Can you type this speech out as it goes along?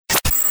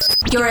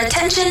Your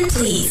attention,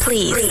 please.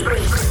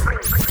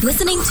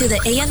 Listening to the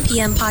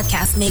AM/PM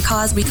podcast may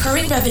cause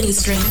recurring revenue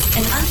streams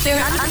and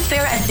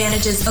unfair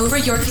advantages over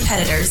your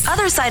competitors.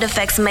 Other side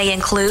effects may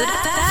include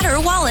fatter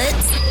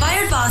wallets,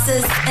 fired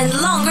bosses, and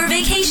longer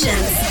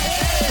vacations.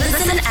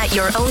 Listen at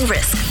your own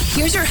risk.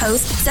 Here's your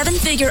host,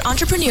 seven-figure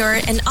entrepreneur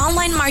and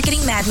online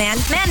marketing madman,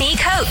 Manny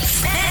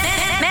Coates.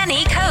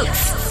 Manny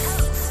Coates.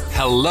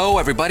 Hello,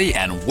 everybody,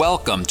 and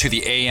welcome to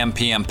the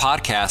AM/PM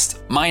podcast.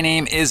 My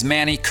name is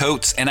Manny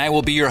Coates, and I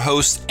will be your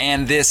host,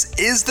 and this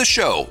is the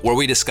show where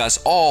we discuss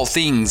all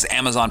things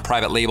Amazon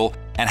private label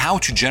and how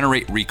to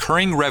generate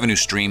recurring revenue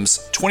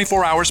streams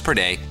 24 hours per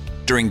day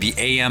during the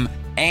AM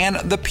and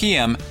the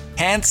PM,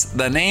 hence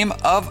the name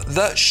of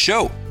the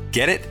show.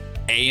 Get it?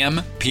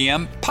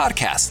 AM/PM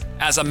podcast.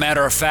 As a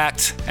matter of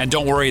fact, and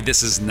don't worry,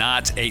 this is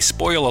not a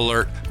spoiler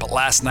alert, but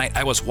last night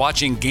I was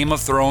watching Game of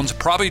Thrones,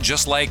 probably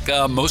just like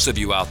most of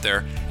you out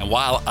there, and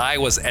while I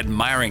was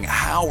admiring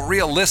how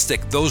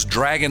realistic those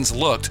dragons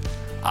looked,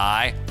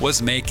 I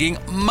was making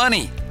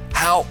money.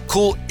 How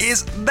cool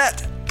is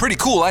that? Pretty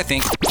cool, I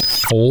think.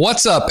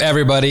 What's up,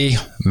 everybody?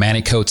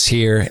 Manny Coates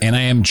here, and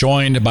I am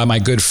joined by my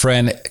good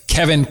friend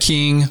Kevin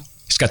King.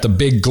 He's got the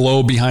big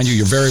globe behind you.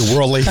 You're very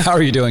worldly. How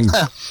are you doing?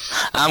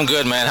 I'm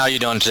good, man. How are you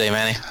doing today,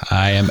 Manny?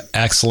 I am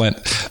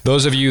excellent.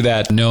 Those of you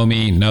that know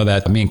me know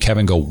that me and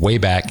Kevin go way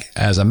back.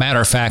 As a matter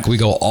of fact, we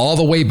go all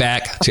the way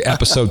back to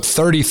episode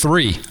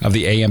 33 of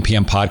the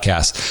AM/PM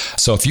podcast.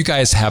 So if you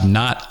guys have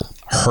not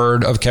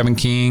heard of Kevin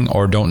King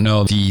or don't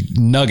know the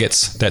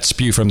nuggets that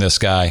spew from this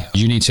guy,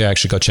 you need to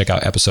actually go check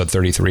out episode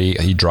 33.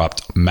 He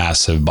dropped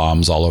massive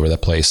bombs all over the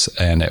place,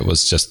 and it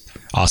was just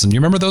awesome. Do you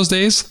remember those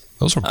days?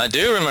 I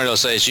do remember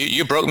those days.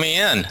 You broke me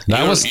in.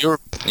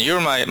 You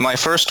were my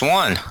first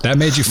one. That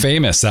made you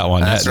famous, that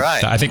one. That's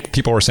right. I think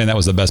people were saying that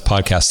was the best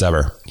podcast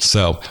ever.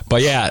 So,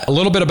 but yeah, a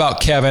little bit about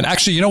Kevin.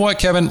 Actually, you know what,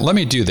 Kevin? Let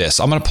me do this.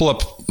 I'm going to pull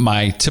up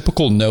my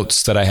typical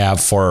notes that I have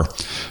for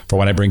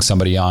when I bring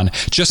somebody on,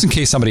 just in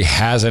case somebody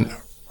hasn't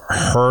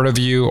heard of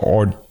you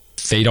or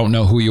they don't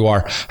know who you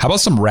are. How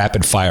about some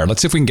rapid fire?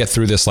 Let's see if we can get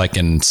through this like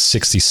in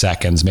 60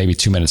 seconds, maybe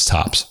 2 minutes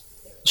tops.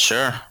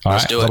 Sure.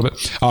 Let's do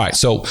it. All right.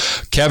 So,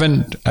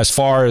 Kevin, as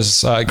far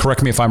as,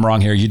 correct me if I'm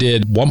wrong here, you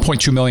did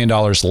 $1.2 million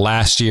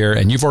last year,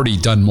 and you've already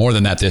done more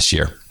than that this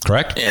year,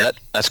 correct? Yeah,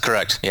 that's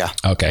correct. Yeah.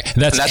 Okay.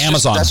 That's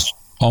Amazon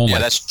only. Yeah,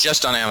 that's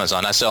just on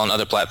Amazon. I sell on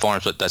other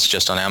platforms, but that's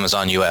just on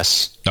Amazon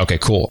US. Okay,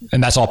 cool.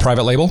 And that's all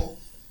private label?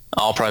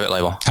 All private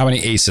label. How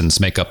many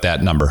ASINs make up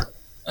that number?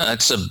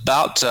 It's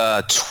about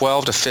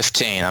 12 to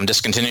 15. I'm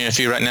discontinuing a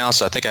few right now,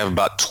 so I think I have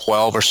about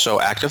 12 or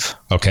so active.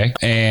 Okay.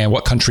 And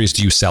what countries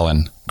do you sell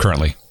in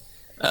currently?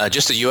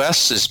 Just the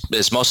U.S.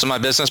 is most of my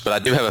business, but I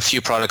do have a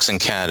few products in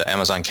Canada,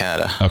 Amazon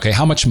Canada. Okay.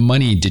 How much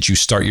money did you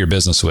start your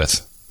business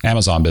with,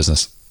 Amazon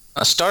business?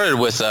 I started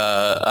with,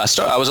 I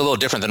was a little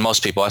different than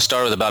most people. I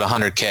started with about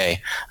 $100K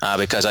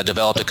because I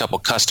developed a couple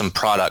custom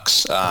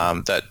products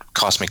that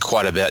cost me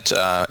quite a bit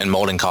in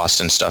molding costs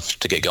and stuff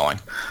to get going.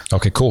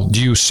 Okay, cool.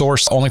 Do you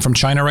source only from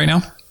China right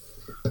now?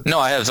 No,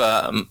 I have,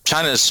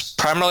 China is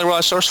primarily where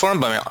I source from,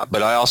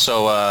 but I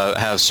also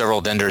have several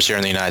vendors here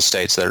in the United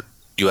States that are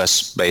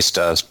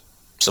U.S.-based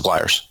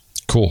suppliers.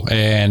 Cool.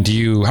 And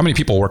how many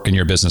people work in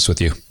your business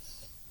with you?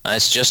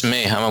 It's just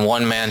me. I'm a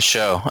one-man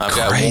show. I've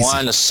got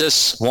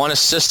one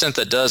assistant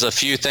that does a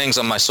few things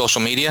on my social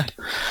media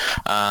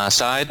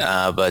side,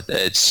 but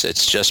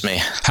it's just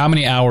me. How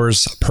many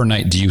hours per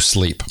night do you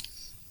sleep?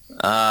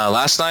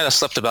 Last night I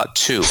slept about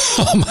 2.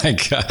 Oh my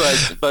God.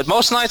 But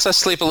most nights I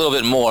sleep a little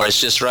bit more.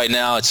 It's just right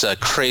now it's a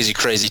crazy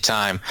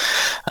time.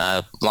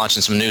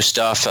 Launching some new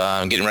stuff,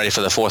 getting ready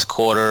for the fourth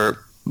quarter.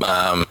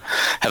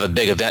 Have a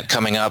big event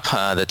coming up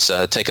that's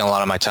taking a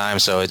lot of my time,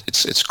 so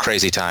it's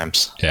crazy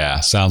times. Yeah,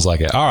 sounds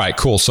like it. All right,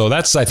 cool. So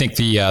that's, I think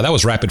that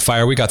was rapid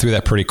fire. We got through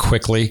that pretty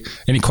quickly.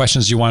 Any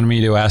questions you wanted me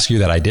to ask you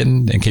that I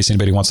didn't, in case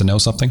anybody wants to know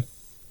something?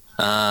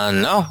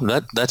 No,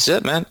 that's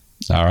it, man.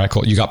 All right,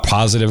 cool. You got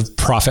positive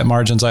profit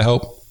margins, I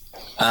hope?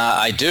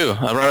 I do.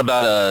 I run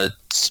about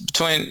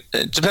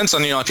it depends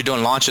on, if you're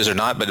doing launches or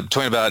not, but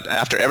between about,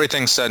 after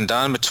everything's said and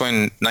done,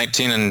 between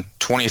 19 and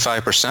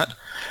 25%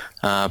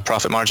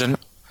 profit margin.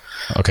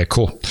 Okay,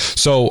 cool.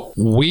 So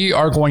we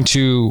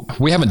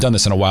haven't done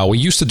this in a while. We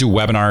used to do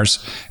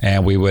webinars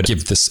and we would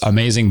give this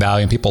amazing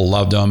value and people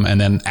loved them.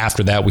 And then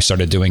after that, we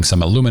started doing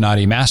some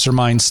Illuminati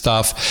mastermind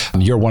stuff.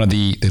 You're one of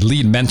the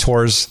lead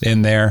mentors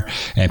in there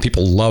and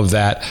people love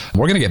that.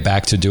 We're going to get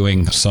back to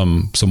doing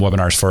some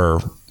webinars for,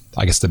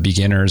 I guess, the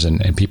beginners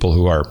and people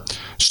who are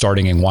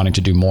starting and wanting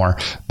to do more.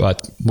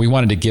 But we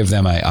wanted to give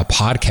them a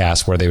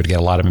podcast where they would get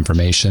a lot of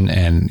information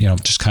and,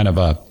 just kind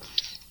of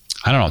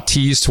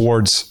tease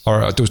towards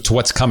or to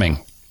what's coming.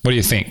 What do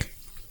you think?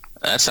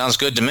 That sounds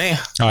good to me.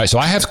 All right. So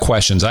I have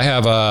questions. I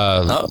have,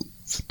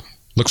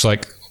 looks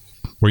like,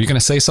 were you going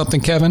to say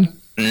something, Kevin?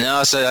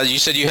 No, so you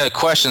said you had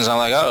questions. I'm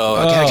like, I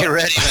gotta get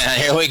ready, man.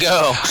 Here we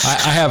go.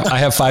 I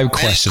have 5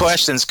 questions.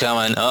 Questions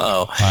coming.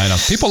 I know.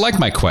 People like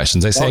my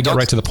questions. They say I get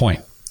right to the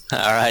point.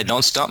 All right,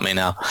 don't stump me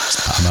now.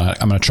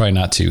 I'm going to try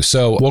not to.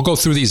 So we'll go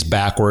through these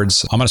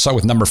backwards. I'm going to start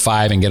with number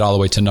 5 and get all the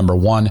way to number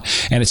 1.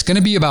 And it's going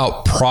to be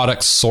about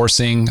product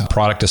sourcing,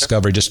 product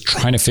discovery, just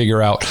trying to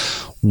figure out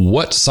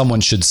what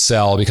someone should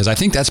sell, because I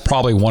think that's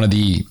probably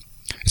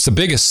it's the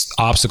biggest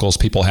obstacles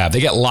people have.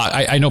 They get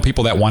I know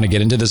people that want to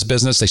get into this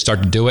business. They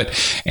start to do it,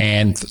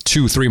 and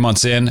 2-3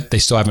 months in, they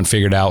still haven't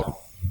figured out,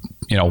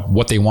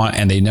 what they want,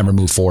 and they never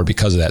move forward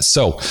because of that.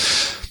 So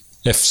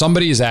if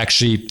somebody is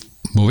actually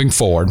moving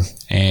forward,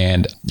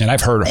 and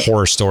I've heard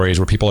horror stories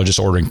where people are just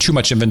ordering too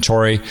much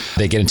inventory.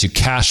 They get into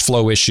cash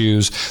flow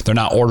issues. They're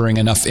not ordering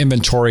enough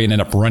inventory and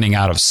end up running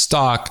out of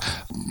stock.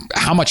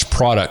 How much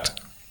product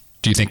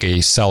do you think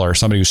a seller,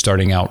 somebody who's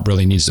starting out,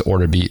 really needs to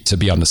order to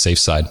be on the safe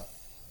side?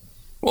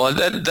 Well,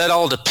 that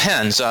all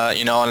depends, on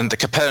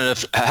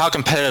how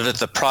competitive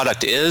the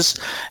product is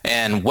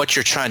and what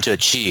you're trying to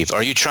achieve.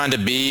 Are you trying to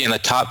be in the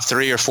top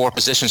 3 or 4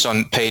 positions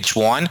on page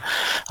 1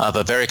 of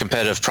a very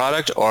competitive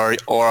product, or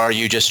are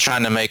you just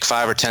trying to make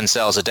 5 or 10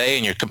 sales a day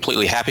and you're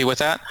completely happy with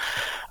that?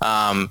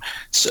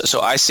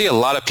 So I see a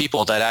lot of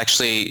people that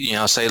actually,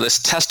 say, let's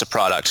test a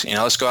product.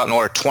 Let's go out and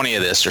order 20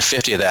 of this or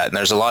 50 of that. And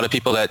there's a lot of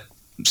people that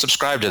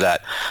subscribe to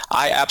that.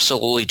 I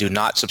absolutely do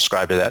not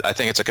subscribe to that. I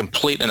think it's a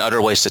complete and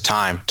utter waste of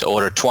time to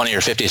order 20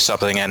 or 50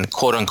 something and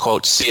quote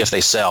unquote see if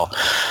they sell,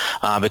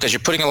 because you're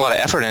putting a lot of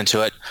effort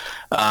into it,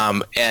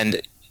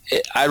 and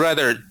I'd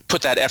rather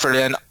put that effort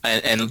in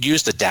and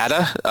use the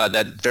data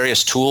that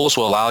various tools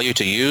will allow you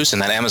to use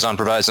and that Amazon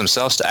provides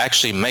themselves to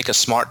actually make a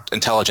smart,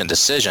 intelligent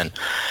decision.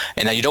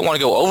 And now you don't want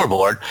to go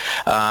overboard,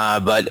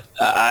 but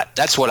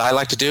that's what I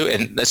like to do.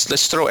 And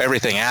let's throw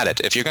everything at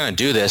it. If you're going to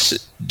do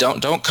this,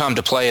 don't come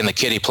to play in the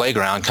kiddie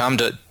playground. Come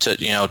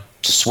to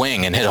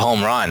swing and hit a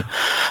home run.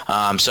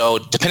 So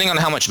depending on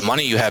how much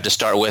money you have to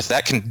start with,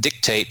 that can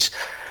dictate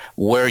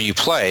where you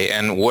play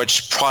and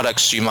which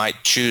products you might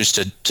choose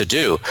to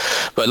do.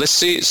 But let's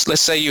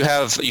say you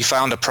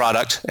found a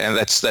product and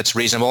that's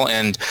reasonable,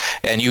 and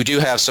you do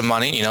have some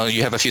money,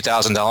 you have a few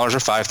 $1,000s or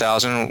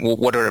 $5,000,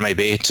 whatever it may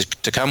be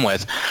to come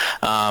with.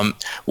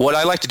 What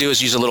I like to do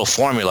is use a little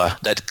formula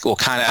that will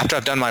kind of, after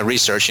I've done my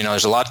research,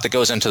 there's a lot that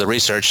goes into the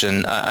research,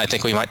 and I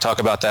think we might talk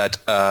about that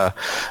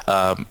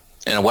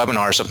in a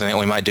webinar or something that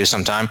we might do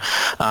sometime.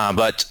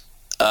 But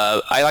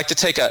I like to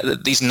take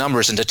these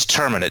numbers and to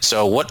determine it.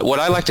 So what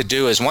I like to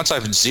do is, once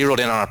I've zeroed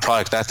in on a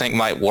product that I think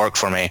might work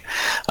for me,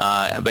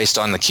 based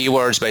on the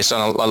keywords, based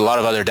on a lot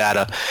of other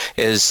data,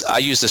 is I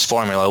use this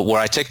formula where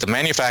I take the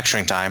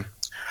manufacturing time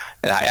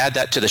and I add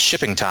that to the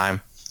shipping time,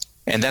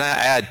 and then I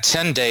add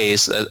 10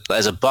 days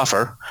as a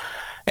buffer,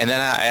 and then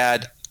I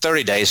add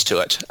 30 days to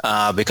it,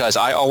 because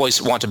I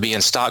always want to be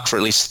in stock for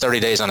at least 30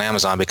 days on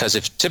Amazon, because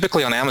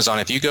typically on Amazon,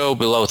 if you go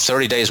below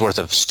 30 days worth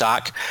of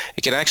stock,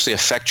 it can actually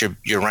affect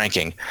your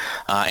ranking.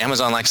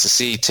 Amazon likes to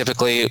see,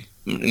 typically,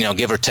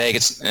 give or take,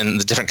 it's in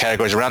the different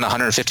categories, around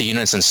 150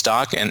 units in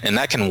stock, and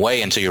that can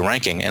weigh into your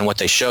ranking and what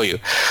they show you.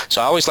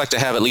 So I always like to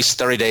have at least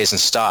 30 days in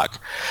stock.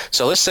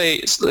 So let's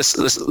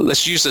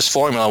use this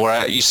formula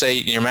where you say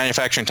your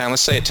manufacturing time,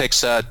 let's say it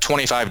takes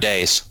 25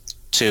 days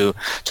to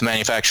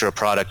manufacture a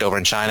product over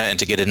in China and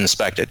to get it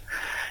inspected.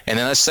 And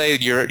then let's say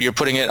you're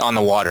putting it on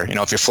the water.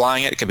 If you're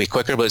flying it, it could be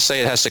quicker, but let's say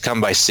it has to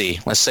come by sea.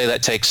 Let's say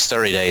that takes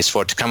 30 days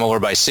for it to come over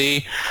by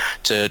sea,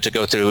 to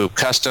go through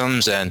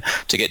customs and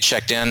to get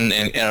checked in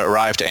and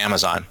arrive to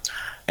Amazon.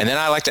 And then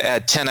I like to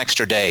add 10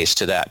 extra days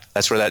to that.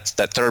 That's where that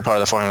third part of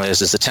the formula is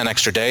the 10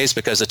 extra days,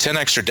 because the 10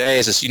 extra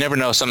days is, you never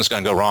know, something's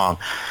going to go wrong.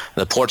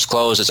 The port's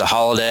closed, it's a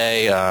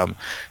holiday,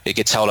 it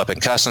gets held up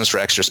in customs for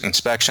extra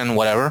inspection,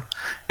 whatever.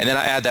 And then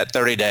I add that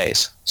 30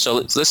 days. So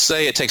let's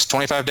say it takes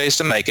 25 days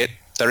to make it,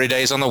 30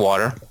 days on the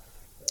water,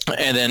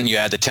 and then you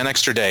add the 10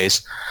 extra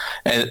days,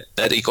 and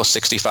that equals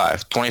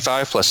 65.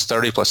 25 plus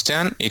 30 plus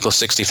 10 equals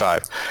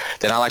 65.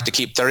 Then I like to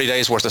keep 30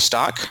 days worth of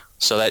stock,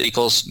 so that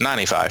equals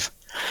 95.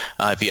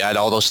 If you add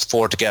all those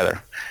 4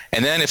 together.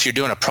 And then if you're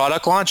doing a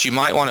product launch, you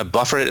might want to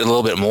buffer it a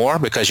little bit more,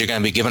 because you're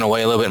going to be giving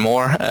away a little bit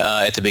more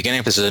at the beginning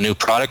if this is a new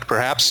product,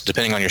 perhaps,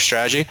 depending on your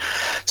strategy.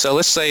 So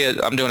let's say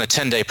I'm doing a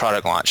 10-day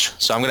product launch.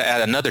 So I'm going to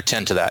add another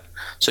 10 to that.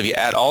 So if you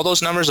add all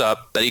those numbers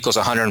up, that equals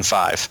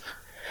 105.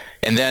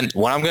 And then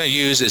what I'm going to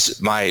use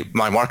is my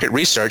market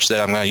research that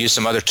I'm going to use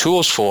some other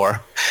tools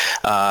for.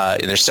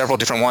 And there's several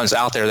different ones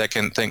out there that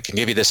can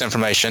give you this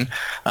information.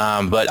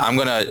 But I'm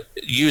going to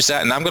use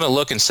that, and I'm going to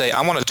look and say,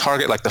 I want to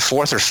target like the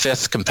 4th or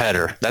 5th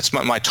competitor. That's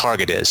what my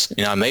target is.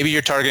 Maybe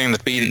you're targeting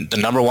to be the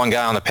number 1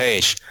 guy on the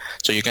page,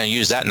 so you're going to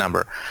use that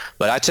number.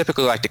 But I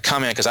typically like to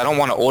come in, because I don't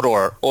want to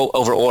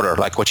over order,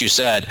 like what you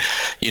said.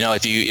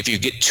 If you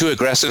get too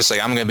aggressive,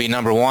 say I'm going to be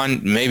number 1,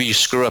 maybe you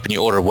screw up and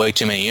you order way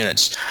too many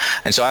units.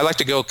 And so I like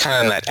to go kind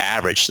of in that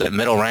average, that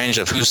middle range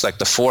of who's like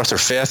the 4th or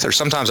 5th, or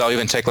sometimes I'll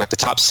even take like the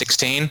top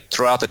 16,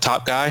 throw out the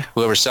top guy,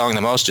 whoever's selling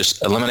the most,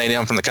 just eliminate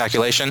him from the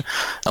calculation,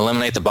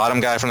 eliminate the bottom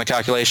guy from the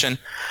calculation,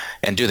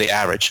 and do the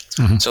average.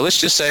 Mm-hmm. So let's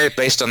just say,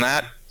 based on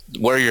that,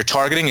 where you're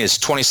targeting is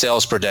 20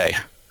 sales per day.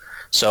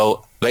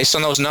 So based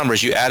on those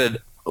numbers we added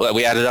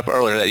up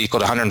earlier, that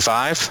equaled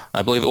 105,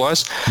 I believe it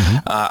was.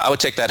 Mm-hmm. I would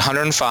take that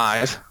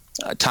 105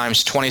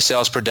 times 20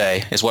 sales per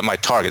day is what my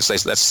target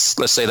is. Let's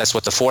say that's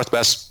what the fourth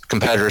best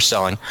competitor is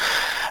selling.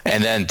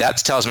 And then that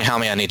tells me how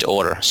many I need to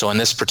order. So in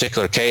this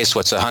particular case,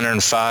 what's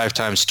 105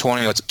 times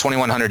 20? What's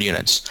 2,100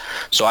 units?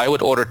 So I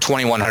would order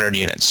 2,100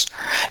 units.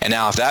 And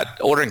now if that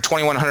ordering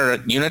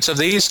 2,100 units of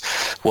these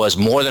was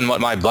more than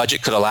what my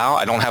budget could allow,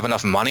 I don't have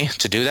enough money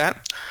to do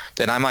that,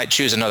 then I might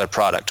choose another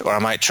product, or I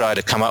might try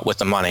to come up with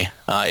the money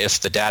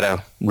if the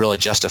data really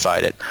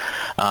justified it.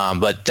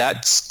 But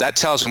that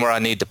tells me where I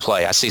need to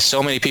play. I see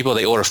so many people,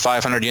 they order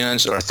 500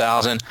 units or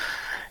 1,000.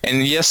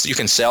 And yes, you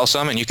can sell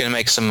some and you can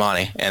make some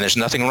money, and there's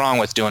nothing wrong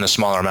with doing a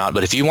smaller amount.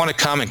 But if you want to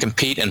come and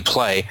compete and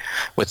play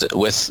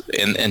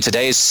in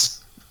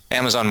today's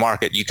Amazon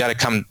market, you got to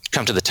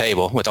come to the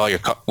table with all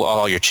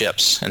your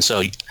chips. And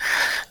so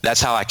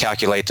that's how I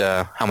calculate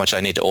how much I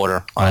need to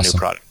order on a new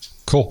product.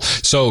 Cool.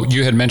 So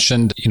you had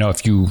mentioned,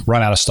 if you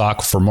run out of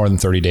stock for more than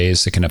 30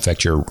 days, it can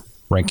affect your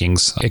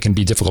rankings. It can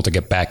be difficult to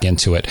get back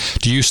into it.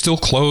 Do you still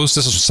close?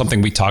 This is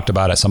something we talked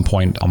about at some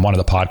point on one of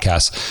the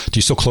podcasts. Do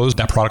you still close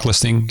that product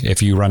listing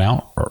if you run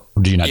out, or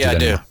do you not do that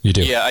anymore? I do. You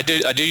do? Yeah, I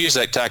do use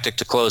that tactic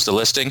to close the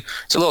listing.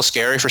 It's a little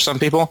scary for some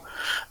people,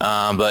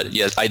 but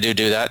yes, I do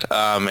that.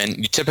 And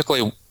you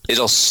typically,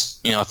 it'll,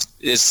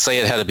 say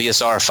it had a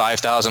BSR of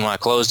 5,000 when I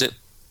closed it.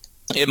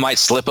 It might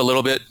slip a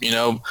little bit,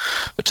 down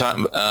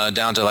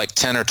to like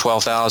 10 or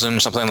 12,000 or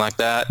something like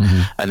that.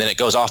 Mm-hmm. And then it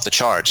goes off the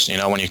charts.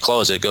 When you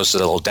close it, it goes to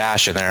the little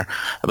dash in there.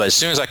 But as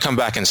soon as I come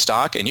back in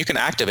stock, and you can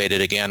activate it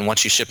again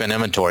once you ship in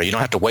inventory. You don't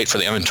have to wait for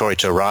the inventory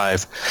to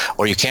arrive,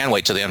 or you can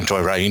wait till the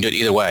inventory arrives. You can do it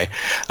either way.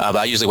 But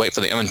I usually wait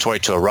for the inventory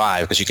to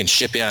arrive because you can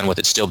ship in with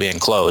it still being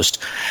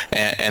closed.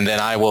 And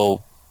then I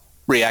will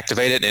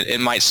reactivate it.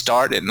 It might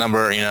start at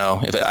number,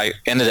 if I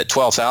ended at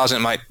 12,000, it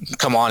might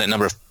come on at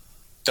number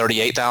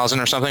 38,000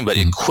 or something, but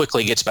it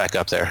quickly gets back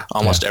up there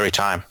almost every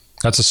time.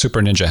 That's a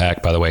super ninja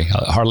hack, by the way.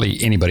 Hardly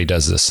anybody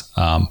does this.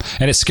 And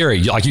it's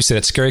scary. Like you said,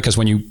 it's scary because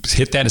when you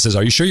hit that, it says,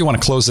 are you sure you want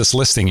to close this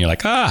listing? You're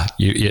like,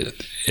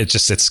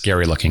 it's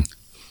scary looking.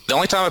 The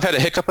only time I've had a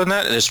hiccup in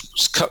that is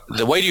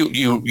the way you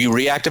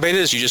reactivate it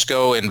is you just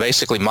go and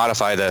basically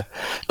modify the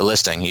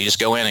listing. You just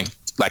go in and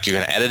like you're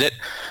going to edit it.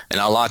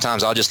 And a lot of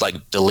times I'll just like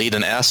delete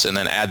an S and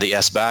then add the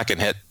S back and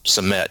hit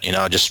submit,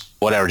 just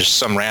whatever, just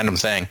some random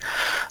thing.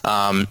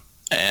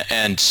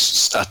 And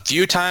a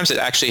few times it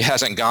actually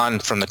hasn't gone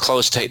from the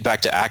closed state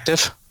back to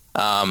active.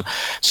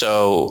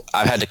 So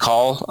I've had to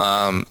call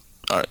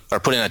or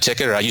put in a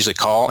ticket, or I usually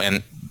call,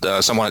 and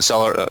someone at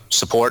seller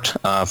support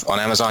on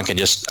Amazon can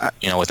just,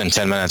 within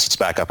 10 minutes, it's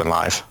back up and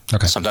live.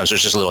 Okay. Sometimes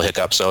there's just a little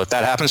hiccup. So if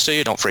that happens to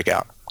you, don't freak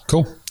out.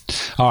 Cool.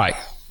 All right.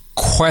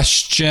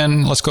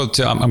 Question. Let's go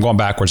to, I'm going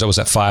backwards. I was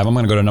at 5. I'm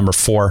going to go to number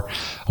 4.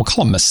 We'll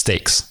call them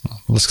mistakes.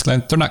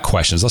 They're not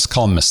questions. Let's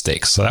call them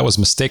mistakes. So that was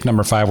mistake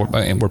number 5,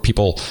 where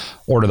people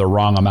order the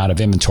wrong amount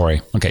of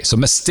inventory. Okay. So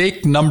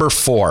mistake number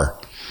 4,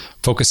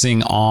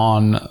 focusing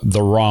on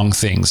the wrong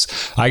things.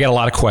 I get a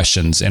lot of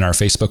questions in our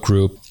Facebook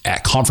group,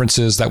 at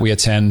conferences that we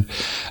attend,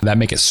 that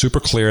make it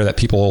super clear that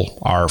people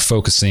are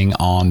focusing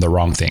on the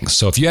wrong things.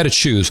 So if you had to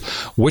choose,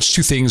 which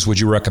 2 things would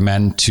you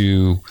recommend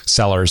to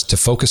sellers to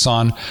focus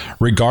on,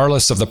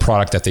 regardless of the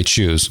product that they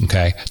choose,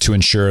 okay, to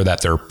ensure that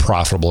they're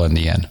profitable in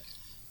the end?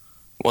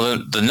 Well,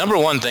 the number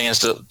one thing is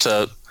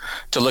to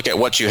look at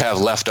what you have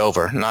left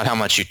over, not how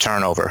much you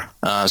turn over.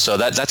 So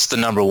that's the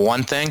number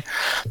one thing,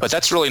 but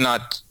that's really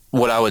not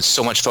what I would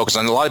so much focus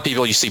on. A lot of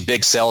people, you see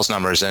big sales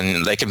numbers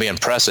and they can be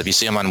impressive. You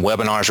see them on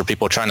webinars where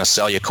people are trying to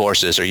sell you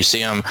courses, or you see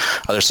them,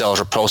 other sellers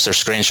will post their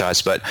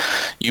screenshots, but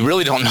you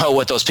really don't know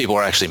what those people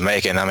are actually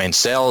making. I mean,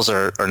 sales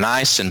are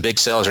nice and big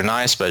sales are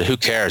nice, but who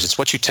cares? It's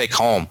what you take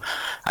home.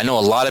 I know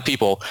a lot of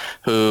people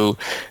who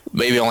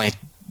maybe only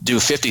do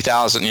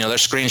 50,000, their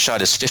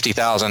screenshot is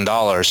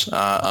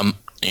 $50,000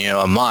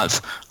 a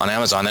month on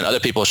Amazon. Then other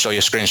people show you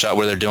a screenshot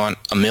where they're doing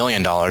 $1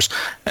 million,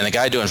 and the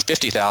guy doing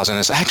 50,000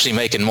 is actually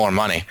making more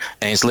money,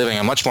 and he's living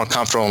a much more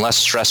comfortable and less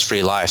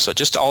stress-free life. So it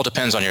just all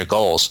depends on your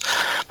goals.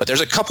 But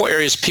there's a couple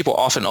areas people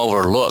often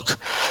overlook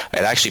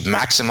at actually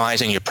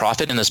maximizing your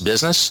profit in this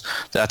business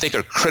that I think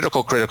are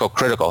critical.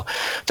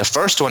 The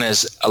first one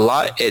is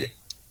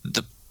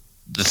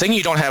the thing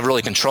you don't have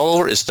really control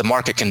over is the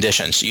market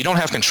conditions. You don't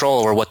have control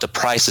over what the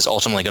price is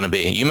ultimately going to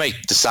be. You may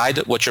decide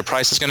what your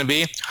price is going to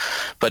be,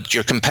 but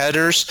your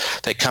competitors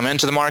that come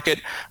into the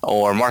market,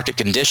 or market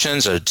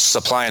conditions or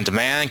supply and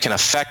demand, can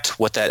affect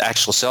what that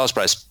actual sales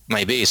price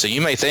may be. So you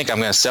may think, I'm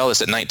going to sell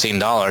this at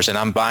 $19 and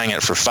I'm buying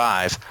it for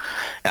 $5,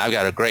 and I've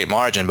got a great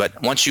margin.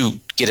 But once you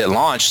get it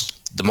launched,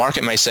 the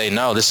market may say,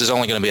 no, this is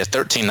only going to be a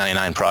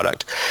 $13.99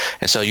 product.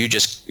 And so you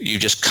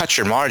just cut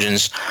your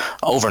margins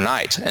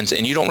overnight, and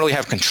you don't really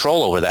have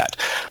control over that.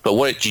 But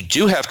what you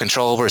do have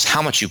control over is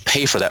how much you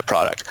pay for that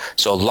product.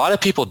 So a lot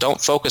of people don't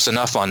focus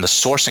enough on the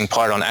sourcing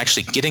part, on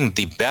actually getting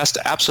the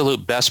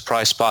absolute best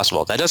price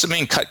possible. That doesn't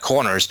mean cut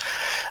corners,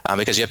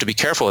 because you have to be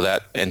careful with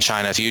that in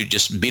China. If you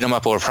just beat them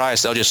up over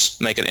price, they'll just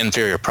make an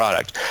inferior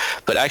product.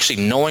 But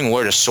actually knowing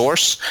where to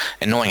source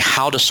and knowing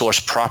how to source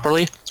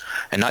properly,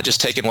 and not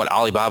just taking what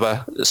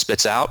Alibaba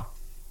spits out,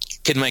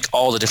 can make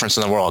all the difference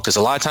in the world. Because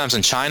a lot of times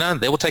in China,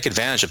 they will take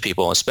advantage of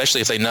people,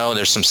 especially if they know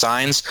there's some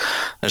signs.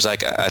 There's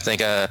like, I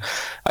think I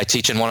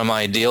teach in one of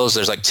my deals,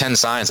 there's like 10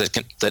 signs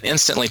that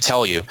instantly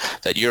tell you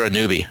that you're a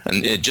newbie.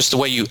 And just the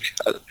way you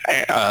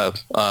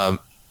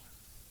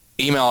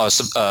email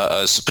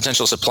a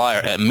potential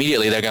supplier,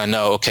 immediately they're going to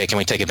know, okay, can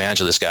we take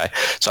advantage of this guy?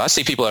 So I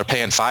see people that are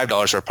paying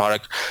 $5 for a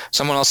product.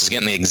 Someone else is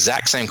getting the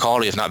exact same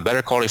quality, if not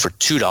better quality, for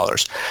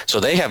 $2. So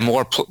they have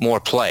more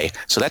play.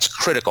 So that's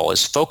critical,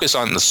 is focus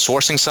on the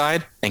sourcing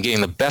side and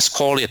getting the best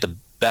quality at the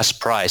best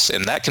price.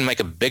 And that can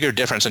make a bigger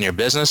difference in your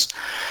business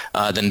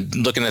than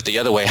looking at the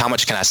other way. How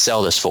much can I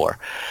sell this for?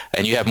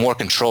 And you have more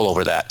control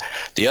over that.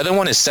 The other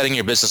one is setting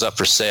your business up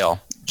for sale.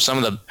 Some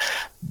of the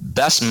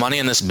best money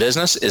in this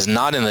business is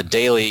not in the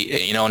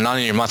daily, not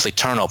in your monthly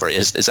turnover.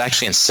 It's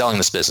actually in selling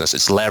this business.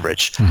 It's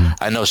leverage. Mm-hmm.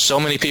 I know so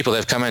many people that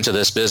have come into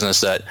this business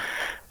that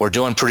were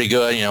doing pretty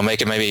good,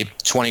 making maybe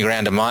 20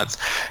 grand a month,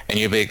 and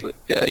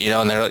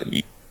and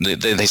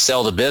they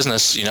sell the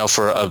business,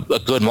 for a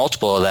good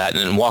multiple of that,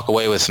 and walk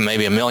away with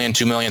maybe $1 million,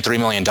 $2 million, $3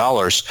 million.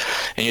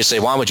 And you say,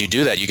 why would you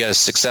do that? You got a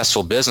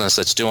successful business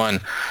that's doing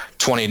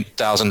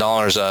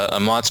 $20,000 a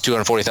month,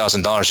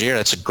 $240,000 a year.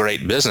 That's a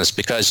great business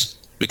because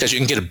you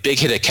can get a big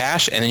hit of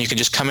cash, and then you can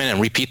just come in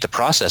and repeat the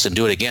process and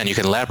do it again. You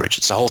can leverage.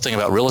 It's the whole thing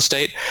about real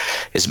estate,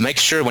 is make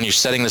sure when you're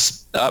setting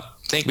this up,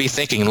 be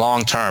thinking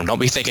long term. Don't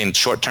be thinking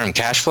short term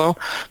cash flow.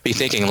 Be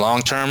thinking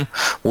long term.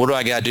 What do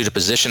I got to do to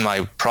position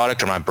my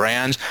product or my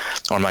brand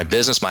or my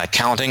business, my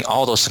accounting,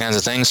 all those kinds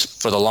of things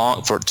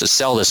to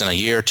sell this in a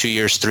year, 2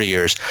 years, 3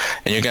 years,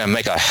 and you're going to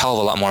make a hell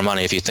of a lot more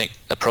money if you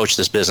approach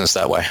this business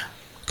that way.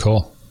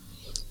 Cool.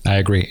 I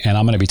agree. And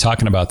I'm going to be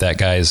talking about that,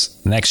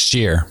 guys, next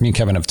year. Me and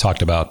Kevin have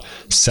talked about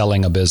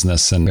selling a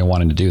business and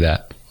wanting to do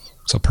that.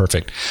 So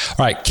perfect.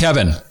 All right,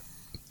 Kevin,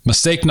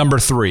 mistake number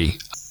 3.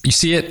 You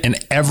see it in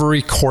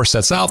every course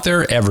that's out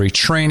there, every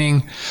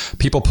training.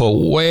 People put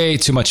way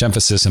too much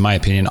emphasis, in my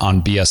opinion,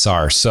 on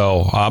BSR.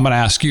 So I'm going to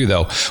ask you,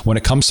 though, when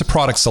it comes to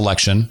product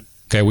selection,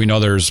 okay, we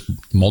know there's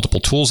multiple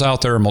tools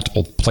out there,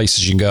 multiple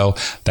places you can go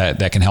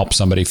that can help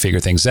somebody figure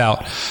things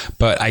out.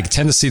 But I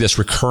tend to see this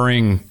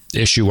recurring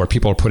issue where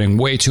people are putting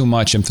way too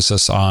much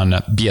emphasis on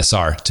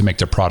BSR to make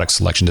their product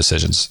selection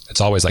decisions.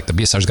 It's always like the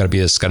BSR's got to be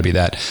this, got to be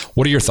that.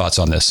 What are your thoughts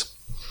on this?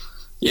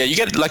 Yeah,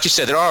 like you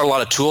said, there are a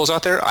lot of tools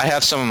out there. I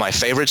have some of my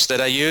favorites that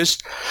I use,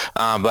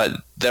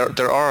 but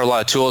there are a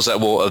lot of tools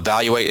that will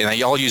evaluate, and I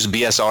all use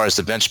BSR as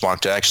the benchmark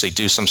to actually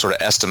do some sort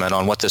of estimate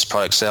on what this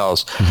product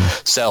sells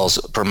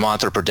per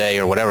month or per day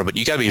or whatever. But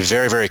you got to be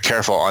very, very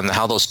careful on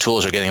how those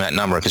tools are getting that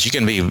number, because you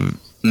can be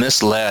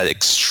misled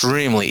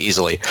extremely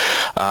easily.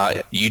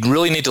 You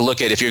really need to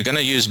look at, if you're going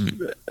to use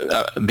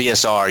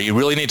BSR, you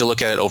really need to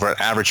look at it over an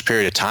average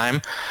period of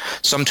time.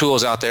 Some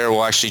tools out there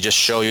will actually just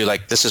show you,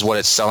 like, this is what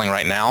it's selling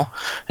right now.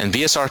 And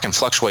BSR can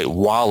fluctuate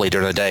wildly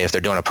during the day if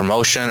they're doing a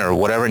promotion or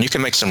whatever, and you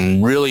can make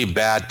some really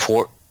bad,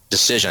 poor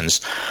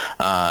decisions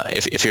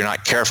if you're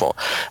not careful.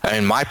 I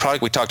mean, my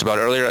product we talked about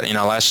earlier,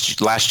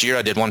 last year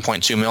I did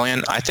 1.2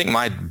 million. I think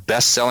my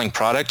best selling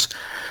product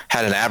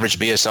had an average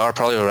BSR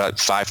probably about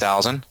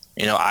 5,000.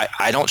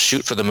 I don't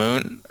shoot for the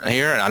moon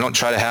here, and I don't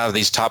try to have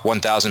these top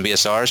 1,000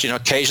 BSRs.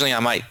 Occasionally I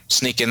might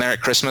sneak in there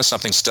at Christmas,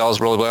 something sells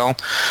really well,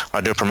 or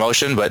I do a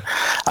promotion, but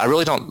I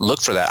really don't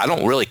look for that. I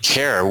don't really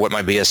care what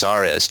my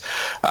BSR is.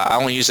 I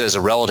only use it as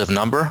a relative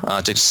number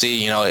to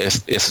see,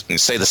 if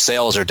say the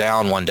sales are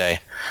down one day.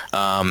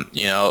 I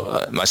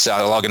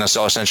log into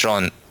Seller Central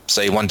and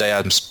say one day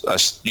I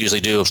usually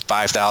do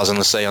 5,000,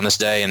 let's say, on this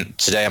day, and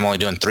today I'm only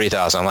doing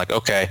 3,000. I'm like,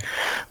 okay,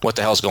 what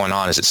the hell's going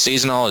on? Is it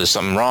seasonal? Is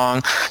something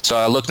wrong? So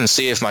I looked and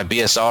see if my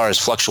BSR has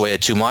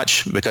fluctuated too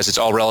much, because it's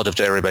all relative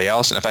to everybody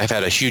else. And if I've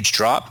had a huge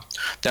drop,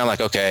 then I'm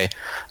like, okay,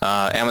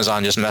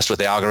 Amazon just messed with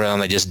the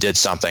algorithm. They just did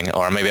something,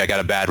 or maybe I got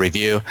a bad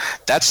review.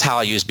 That's how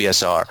I use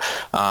BSR.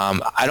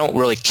 I don't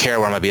really care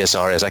where my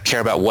BSR is. I care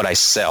about what I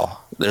sell.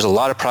 There's a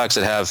lot of products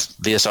that have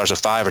BSRs of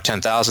 5 or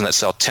 10,000 that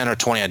sell 10 or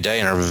 20 a day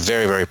and are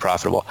very, very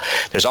profitable.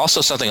 There's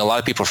also something a lot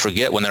of people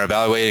forget when they're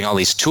evaluating all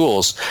these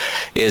tools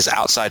is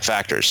outside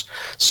factors.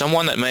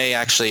 Someone that may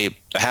actually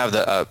have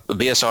a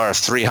BSR of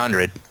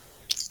 300,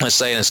 let's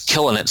say, and is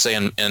killing it, say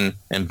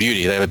in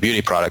beauty, they have a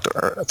beauty product,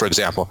 for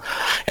example,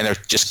 and they're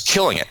just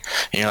killing it.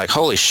 And you're like,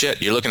 holy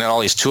shit, you're looking at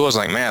all these tools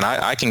like, man,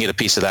 I can get a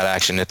piece of that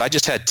action. If I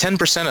just had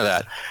 10% of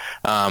that,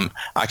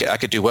 I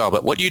could do well.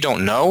 But what you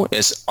don't know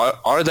is,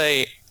 are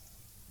they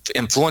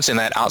influencing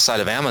that outside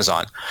of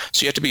Amazon?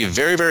 So you have to be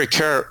very, very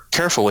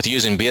careful with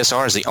using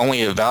BSR as the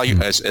only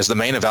as the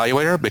main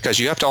evaluator, because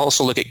you have to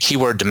also look at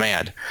keyword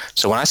demand.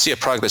 So when I see a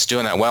product that's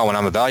doing that well, when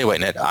I'm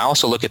evaluating it, I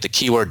also look at the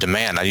keyword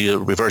demand. I do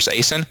reverse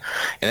ASIN, and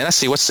then I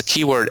see what's the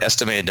keyword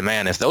estimated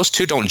demand. If those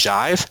two don't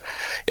jive,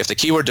 if the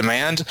keyword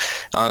demand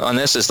on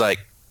this is like,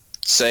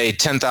 say,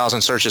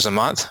 10,000 searches a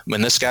month,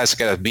 when this guy's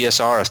got a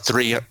BSR of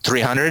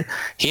 300,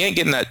 he ain't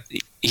getting that.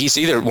 He's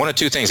either one of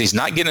two things. He's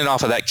not getting it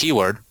off of that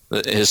keyword,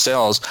 his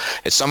sales,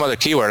 it's some other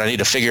keyword. I need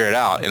to figure it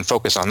out and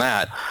focus on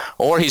that.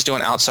 Or he's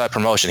doing outside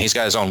promotion. He's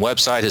got his own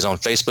website, his own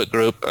Facebook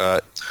group,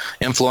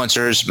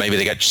 influencers. Maybe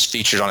they got just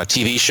featured on a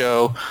TV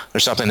show or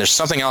something. There's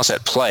something else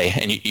at play,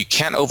 and you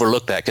can't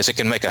overlook that because it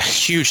can make a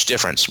huge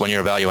difference when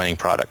you're evaluating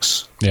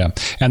products. Yeah.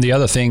 And the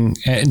other thing,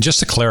 and just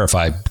to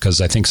clarify,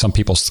 because I think some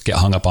people get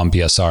hung up on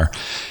BSR,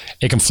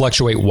 it can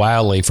fluctuate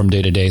wildly from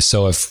day to day.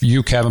 So if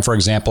you, Kevin, for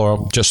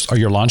example, or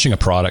you're launching a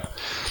product,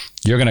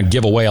 you're going to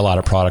give away a lot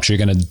of products. You're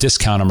going to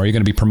discount them, or you're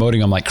going to be promoting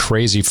them like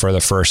crazy for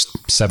the first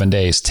 7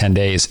 days, 10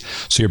 days.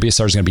 So your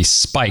BSR is going to be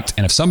spiked.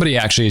 And if somebody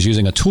actually is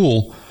using a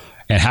tool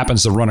and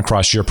happens to run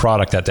across your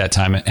product at that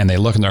time, and they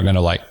look and they're going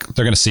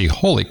to see,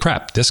 holy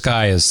crap, this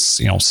guy is,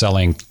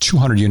 selling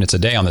 200 units a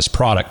day on this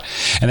product.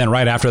 And then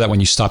right after that, when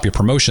you stop your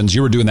promotions,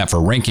 you were doing that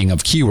for ranking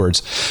of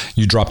keywords.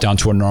 You drop down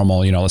to a normal,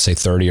 let's say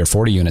 30 or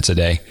 40 units a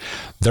day.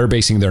 They're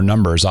basing their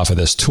numbers off of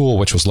this tool,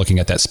 which was looking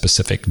at that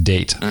specific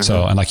date. Mm-hmm.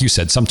 So, and like you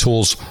said, some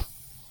tools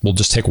will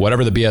just take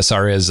whatever the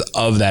BSR is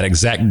of that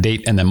exact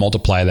date and then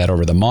multiply that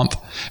over the month.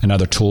 And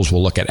other tools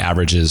will look at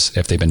averages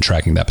if they've been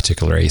tracking that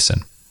particular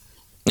ASIN.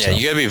 Yeah,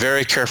 you got to be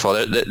very careful.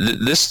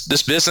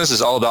 This business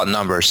is all about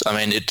numbers. I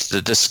mean,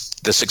 the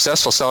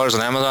successful sellers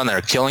on Amazon that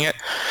are killing it,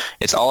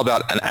 it's all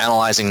about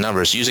analyzing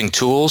numbers, using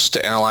tools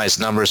to analyze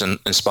numbers and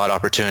spot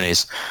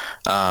opportunities.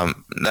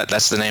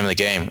 That's the name of the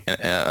game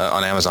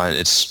on Amazon.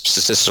 It's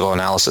statistical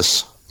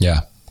analysis. Yeah,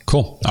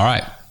 cool. All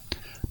right.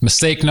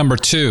 Mistake number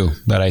 2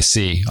 that I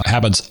see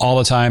happens all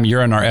the time.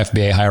 You're in our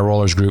FBA High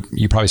Rollers group.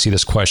 You probably see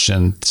this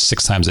question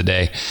 6 times a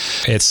day.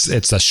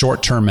 It's a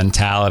short-term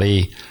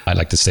mentality. I'd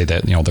like to say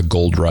that, the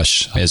gold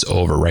rush is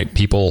over, right?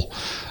 People,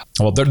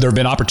 well, there have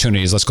been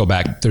opportunities. Let's go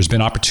back. There's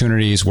been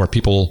opportunities where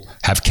people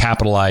have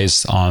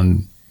capitalized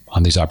on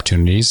these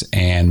opportunities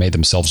and made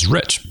themselves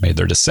rich, made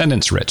their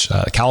descendants rich.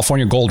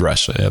 California gold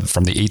rush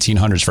from the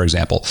 1800s, for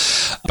example.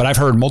 But I've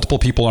heard multiple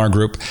people in our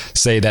group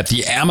say that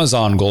the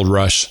Amazon gold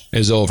rush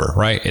is over,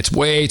 right? It's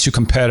way too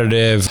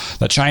competitive.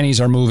 The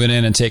Chinese are moving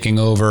in and taking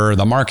over.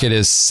 The market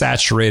is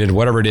saturated,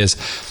 whatever it is.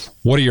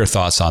 What are your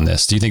thoughts on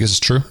this? Do you think this is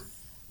true?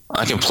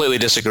 I completely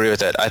disagree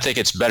with it. I think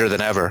it's better than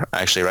ever,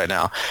 actually, right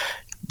now.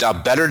 Now,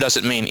 better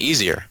doesn't mean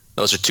easier.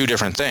 Those are two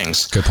different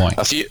things. Good point.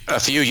 A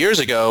few years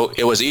ago,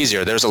 it was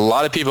easier. There's a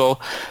lot of people.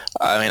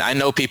 I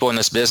know people in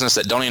this business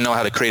that don't even know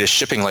how to create a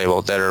shipping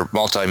label that are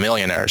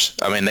multimillionaires.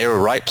 They were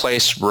right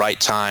place, right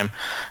time,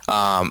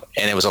 and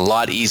it was a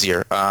lot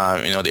easier.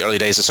 The early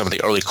days of some of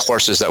the early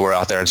courses that were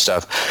out there and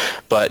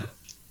stuff. But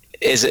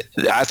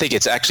I think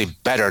it's actually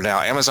better now.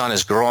 Amazon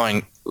is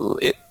growing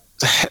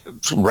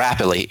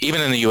rapidly,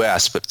 even in the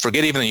U.S., but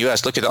forget even the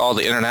U.S. Look at all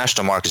the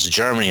international markets,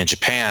 Germany and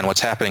Japan,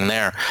 what's happening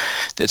there.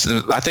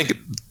 I think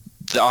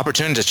the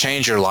opportunity to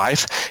change your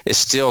life is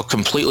still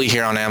completely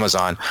here on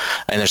Amazon,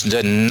 and there's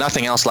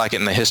nothing else like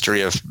it in the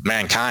history of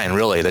mankind,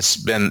 really, that's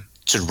been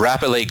to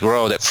rapidly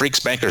grow that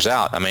freaks bankers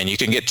out. You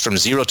can get from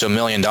 $0 to $1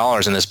 million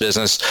in this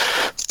business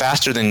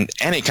faster than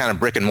any kind of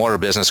brick and mortar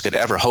business could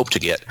ever hope to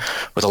get,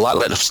 with a lot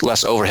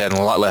less overhead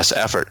and a lot less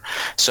effort.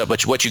 So,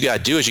 but what you got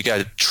to do is you got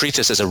to treat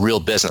this as a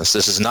real business.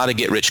 This is not a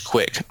get rich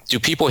quick. Do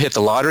people hit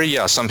the lottery?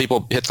 Yeah, some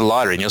people hit the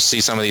lottery, and you'll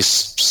see some of these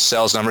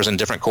sales numbers in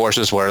different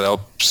courses where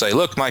they'll say,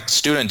 look, my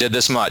student did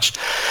this much.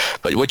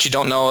 But what you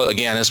don't know,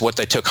 again, is what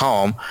they took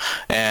home.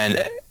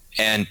 And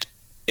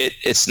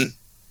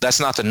that's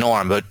not the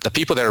norm, but the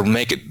people that are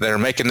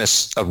making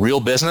this a real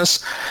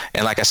business,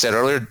 and like I said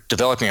earlier,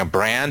 developing a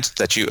brand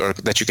that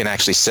you can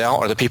actually sell,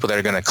 are the people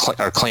that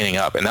are cleaning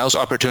up, and those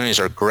opportunities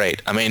are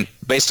great.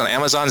 Based on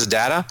Amazon's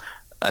data,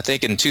 I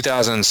think in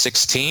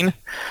 2016,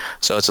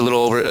 so it's a little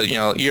over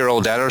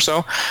year-old data or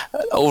so,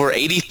 over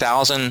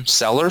 80,000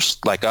 sellers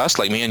like us,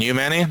 like me and you,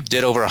 Manny,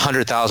 did over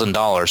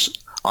 $100,000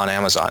 on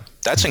Amazon.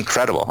 That's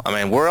incredible.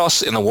 Where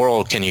else in the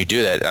world can you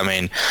do that?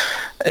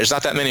 There's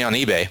not that many on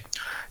eBay.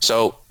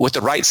 So with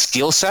the right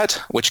skill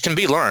set, which can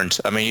be learned,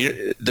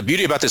 the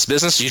beauty about this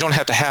business, you don't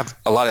have to have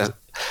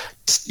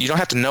you don't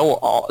have to know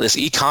all this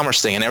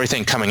e-commerce thing and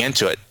everything coming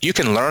into it. You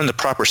can learn the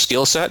proper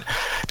skill set.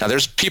 Now,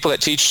 there's people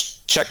that teach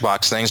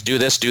checkbox things, do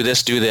this, do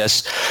this, do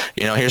this.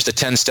 Here's the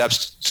 10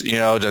 steps,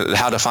 to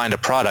how to find a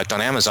product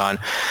on Amazon.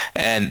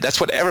 And that's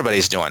what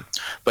everybody's doing.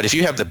 But if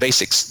you have the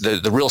basics,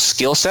 the real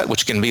skill set,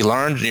 which can be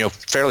learned,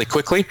 fairly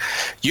quickly,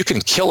 you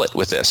can kill it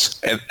with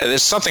this. And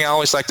there's something I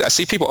always I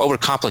see people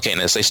overcomplicating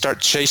this. They start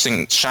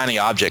chasing shiny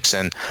objects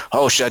and,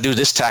 should I do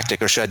this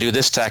tactic or should I do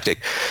this tactic?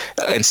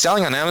 And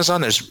selling on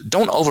Amazon,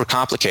 don't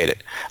overcomplicate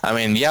it.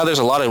 There's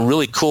a lot of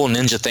really cool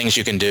ninja things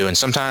you can do. And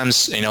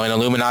sometimes, in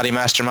Illuminati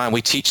Mastermind,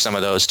 we teach some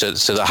of those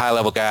to the high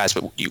level guys,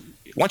 but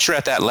once you're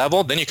at that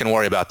level, then you can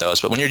worry about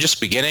those. But when you're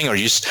just beginning, or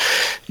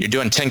you're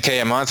doing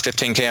 10K a month,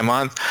 15K a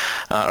month,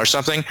 or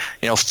something,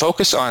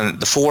 focus on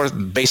the 4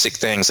 basic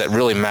things that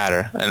really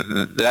matter,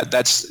 and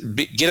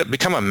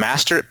become a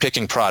master at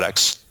picking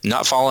products.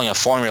 not following a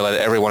formula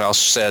that everyone else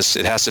says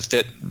it has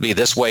to be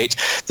this weight,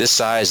 this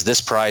size,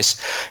 this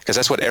price, because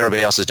that's what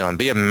everybody else is doing.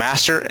 Be a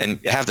master and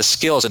have the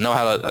skills and know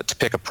how to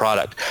pick a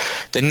product.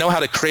 Then know how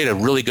to create a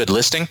really good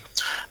listing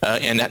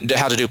and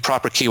how to do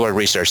proper keyword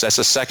research. That's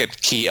the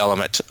second key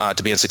element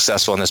to being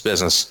successful in this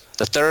business.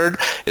 The third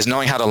is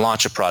knowing how to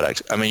launch a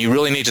product. I mean, you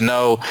really need to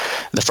know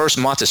the first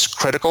month is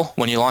critical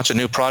when you launch a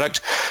new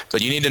product, but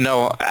you need to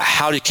know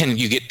can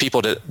you get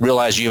people to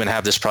realize you even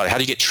have this product? How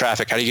do you get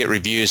traffic? How do you get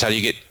reviews? How do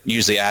you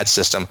use the ad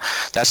system?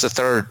 That's the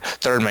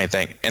third main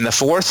thing. And the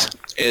fourth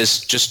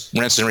is just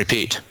rinse and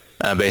repeat.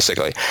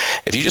 Basically,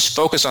 if you just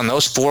focus on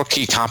those 4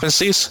 key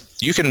competencies,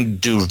 you can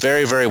do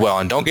very, very well.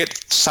 And don't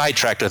get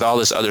sidetracked with all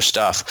this other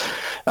stuff.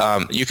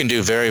 You can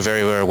do very,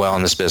 very, very well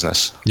in this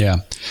business. Yeah.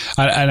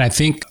 And I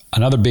think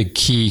another big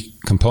key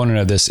component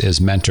of this is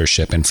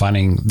mentorship and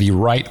finding the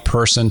right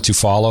person to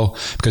follow,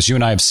 because you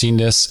and I have seen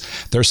this.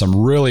 There's some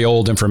really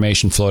old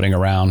information floating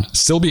around,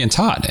 still being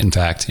taught, in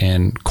fact,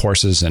 in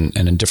courses and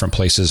in different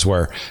places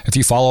where if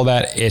you follow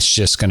that, it's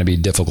just going to be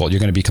difficult.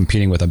 You're going to be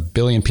competing with a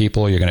billion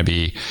people. You're going to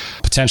be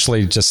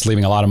potentially just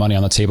leaving a lot of money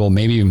on the table,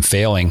 maybe even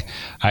failing.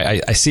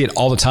 I see it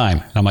all the time.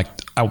 And I'm like,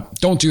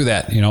 don't do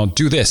that.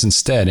 Do this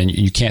instead. And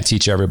you can't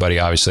teach everybody,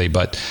 obviously,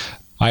 but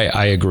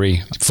I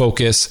agree.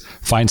 Focus,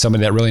 find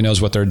somebody that really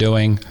knows what they're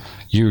doing.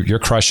 You're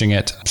crushing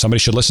it. Somebody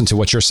should listen to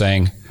what you're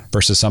saying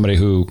versus somebody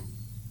who,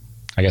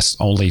 I guess,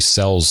 only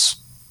sells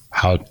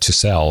how to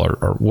sell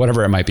or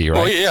whatever it might be, right?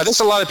 Well, yeah, there's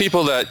a lot of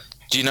people that,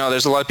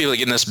 there's a lot of people that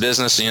get in this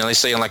business, they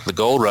say in like the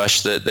gold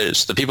rush that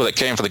there's the people that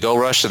came for the gold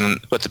rush,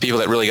 but the people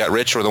that really got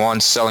rich were the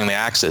ones selling the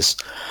axes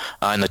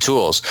and the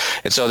tools.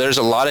 And so there's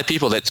a lot of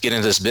people that get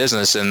into this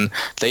business and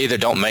they either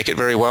don't make it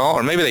very well,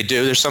 or maybe they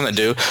do. There's some that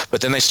do,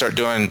 but then they start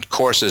doing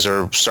courses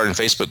or starting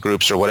Facebook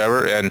groups or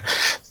whatever. And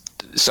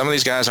some of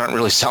these guys aren't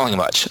really selling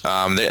much.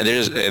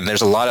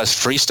 There's a lot of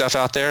free stuff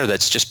out there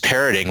that's just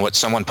parroting what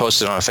someone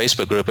posted on a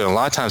Facebook group. And a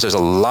lot of times there's a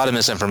lot of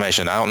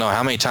misinformation. I don't know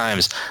how many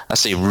times I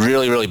see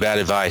really, really bad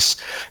advice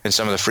in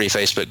some of the free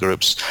Facebook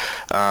groups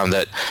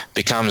that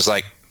becomes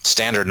like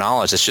standard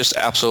knowledge. It's just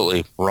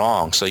absolutely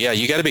wrong. So yeah,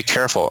 you got to be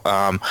careful.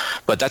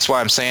 But that's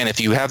why I'm saying if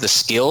you have the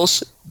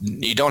skills,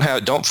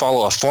 don't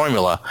follow a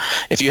formula.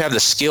 If you have the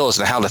skills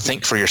and how to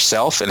think for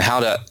yourself and how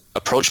to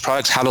approach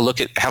products, how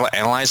to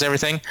analyze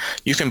everything,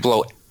 you can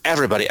blow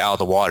everybody out of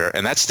the water.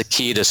 And that's the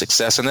key to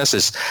success in this,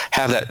 is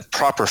have that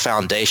proper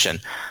foundation.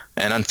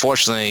 And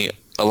unfortunately,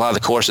 a lot of the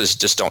courses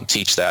just don't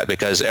teach that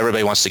because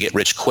everybody wants to get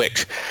rich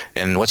quick.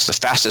 And what's the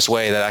fastest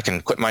way that I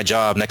can quit my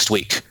job next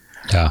week?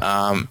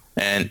 Yeah.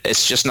 And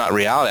it's just not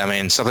reality. I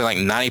mean, something like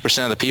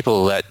 90% of the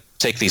people that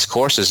take these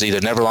courses either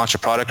never launch a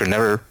product or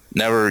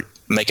never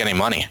make any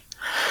money.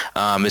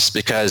 It's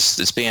because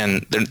they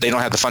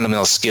don't have the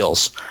fundamental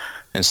skills.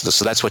 And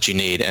so that's what you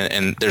need.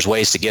 And there's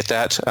ways to get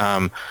that.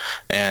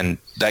 And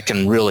that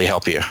can really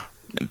help you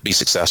be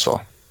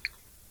successful.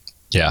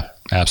 Yeah,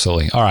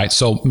 absolutely. All right.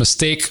 So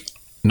mistake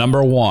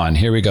number 1.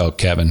 Here we go,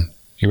 Kevin.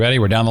 You ready?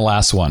 We're down the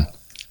last one.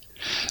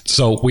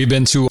 So we've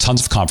been to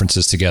tons of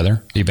conferences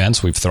together,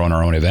 events. We've thrown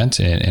our own event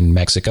in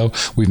Mexico.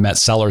 We've met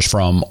sellers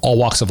from all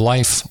walks of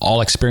life,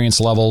 all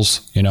experience levels,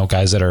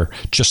 guys that are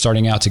just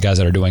starting out to guys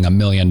that are doing $1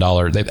 million.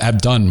 They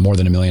have done more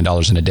than $1 million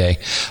in a day.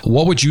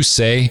 What would you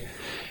say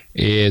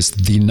is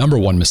the number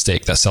 1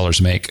 mistake that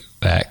sellers make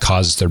that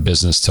causes their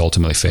business to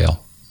ultimately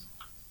fail?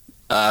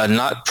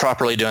 Not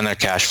properly doing their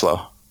cash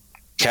flow.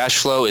 Cash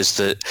flow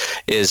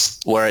is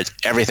where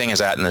everything is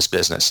at in this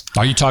business.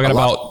 Are you talking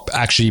about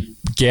actually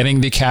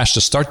getting the cash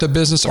to start the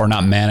business or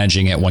not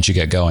managing it once you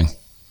get going?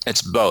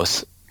 It's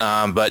both.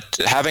 But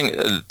having,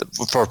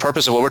 for a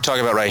purpose of what we're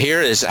talking about right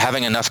here, is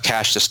having enough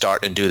cash to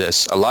start and do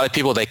this. A lot of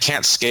people, they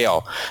can't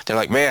scale. They're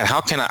like, man, how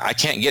can I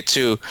can't get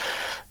to,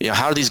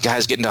 how do these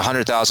guys get into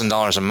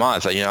 $100,000 a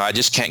month? I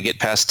just can't get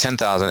past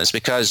 $10,000. It's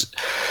because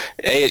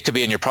A, it could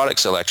be in your product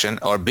selection,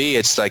 or B,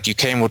 it's like you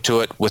came to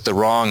it with the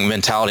wrong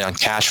mentality on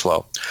cash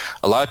flow.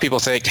 A lot of people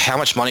think, how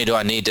much money do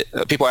I need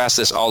to, people ask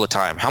this all the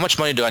time, how much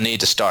money do I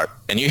need to start?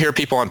 And you hear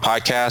people on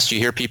podcasts, you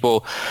hear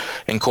people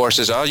in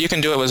courses, you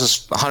can do it with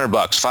 $100,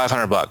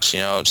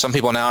 $500. Some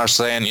people now are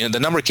saying, the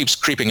number keeps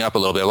creeping up a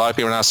little bit. A lot of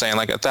people are now saying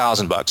like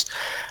 $1,000.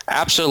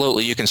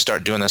 Absolutely, you can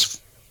start doing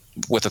this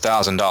with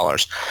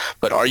 $1,000,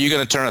 but are you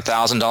going to turn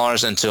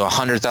 $1,000 into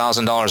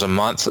 $100,000 a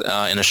month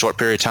in a short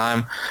period of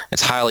time?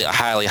 It's highly,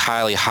 highly,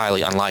 highly,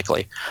 highly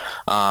unlikely.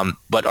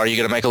 But are you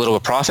going to make a little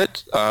bit of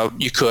profit?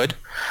 You could,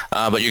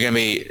 but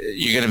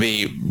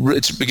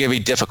it's going to be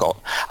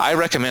difficult. I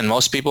recommend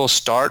most people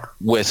start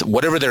with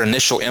whatever their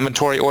initial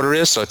inventory order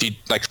is. So if you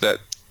like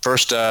that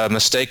first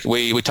mistake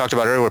we talked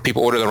about earlier where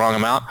people order the wrong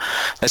amount,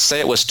 let's say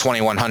it was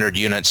 2,100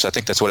 units. I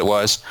think that's what it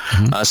was.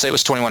 Mm-hmm. Say it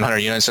was 2,100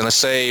 units, and let's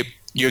say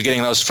you're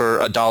getting those for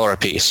 $1 a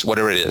piece,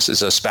 whatever it is.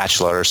 It's a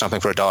spatula or something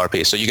for $1 a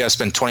piece. So you got to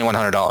spend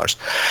 $2,100.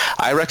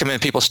 I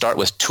recommend people start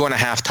with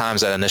 2.5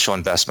 times that initial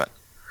investment.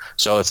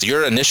 So if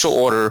your initial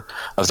order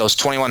of those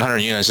 2,100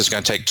 units is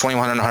going to take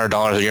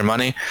 $2,100 of your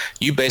money,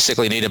 you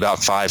basically need about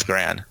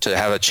 $5,000 to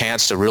have a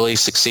chance to really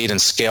succeed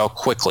and scale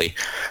quickly.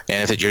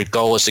 And if your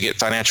goal is to get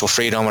financial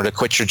freedom or to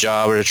quit your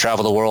job or to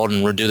travel the world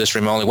and do this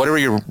remotely, whatever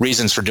your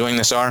reasons for doing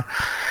this are,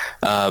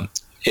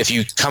 if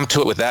you come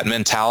to it with that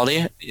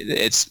mentality,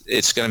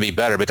 it's going to be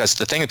better, because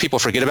the thing that people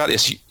forget about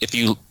is if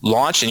you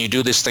launch and you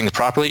do this thing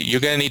properly, you're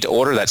going to need to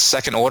order that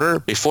second order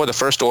before the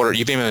first order.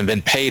 You've even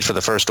been paid for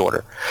the first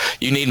order.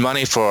 You need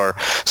money for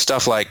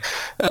stuff like,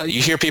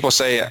 you hear people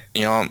say,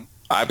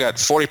 I've got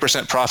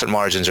 40% profit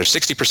margins or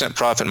 60%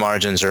 profit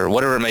margins or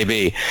whatever it may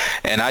be.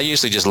 And I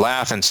usually just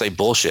laugh and say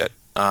bullshit.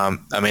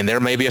 There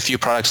may be a few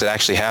products that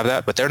actually have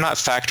that, but they're not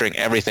factoring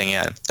everything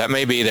in. That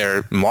may be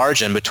their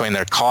margin between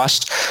their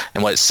cost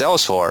and what it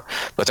sells for,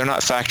 but they're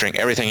not factoring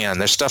everything in.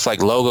 There's stuff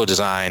like logo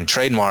design,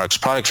 trademarks,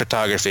 product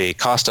photography,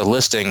 cost of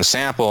listing,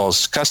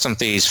 samples, custom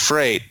fees,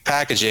 freight,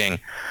 packaging,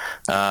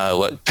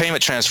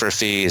 payment transfer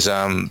fees,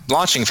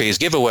 launching fees,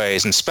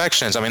 giveaways,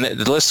 inspections.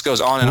 The list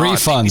goes on and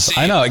refunds.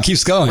 on. I know, it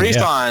keeps going.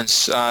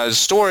 Refunds,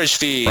 storage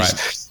fees.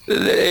 Right.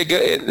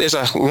 There's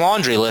a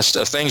laundry list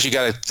of things you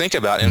got to think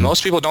about, and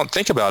most people don't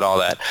think about all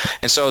that.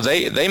 And so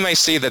they may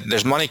see that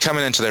there's money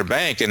coming into their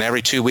bank, and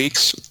every 2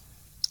 weeks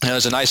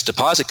there's a nice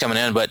deposit coming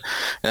in, but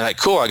they're like,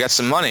 cool, I got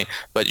some money,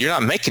 but you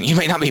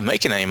may not be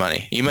making any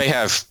money. You may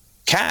have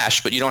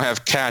cash, but you don't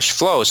have cash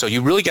flow. So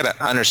you really got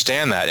to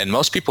understand that. And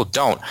most people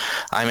don't.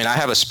 I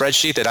have a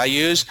spreadsheet that I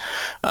use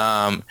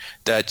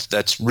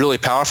that's really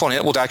powerful, and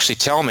it will actually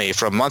tell me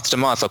from month to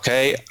month,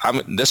 okay,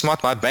 this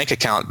month my bank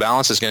account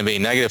balance is going to be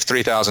negative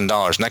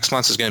 $3,000. Next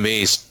month is going to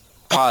be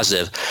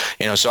positive,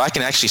 so I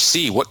can actually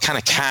see what kind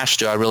of cash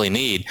do I really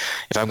need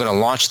if I'm going to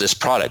launch this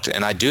product.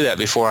 And I do that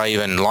before I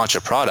even launch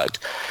a product.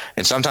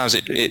 And sometimes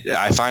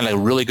I find a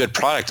really good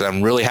product that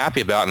I'm really happy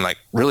about and like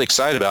really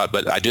excited about,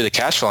 but I do the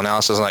cash flow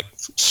analysis and like,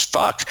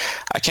 fuck,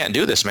 I can't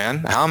do this, man.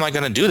 How am I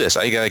going to do this?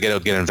 I got to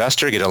get an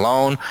investor, get a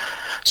loan.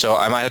 So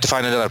I might have to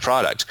find another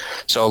product.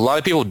 So a lot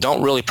of people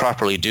don't really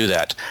properly do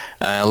that.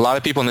 A lot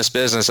of people in this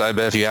business, I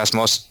bet if you ask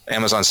most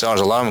Amazon sellers,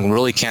 a lot of them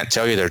really can't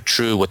tell you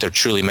what they're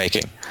truly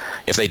making.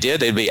 If they did,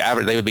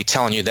 they would be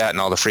telling you that in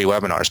all the free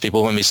webinars.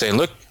 People wouldn't be saying,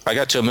 look, I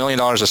got to $1 million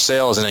of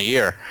sales in a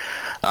year.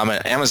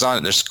 At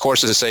Amazon, there's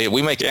courses that say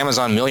we make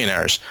Amazon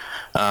millionaires,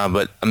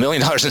 but $1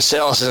 million in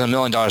sales is $1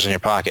 million in your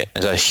pocket.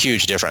 It's a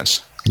huge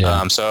difference.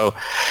 Yeah.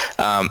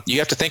 You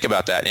have to think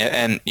about that,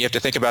 and you have to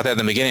think about that in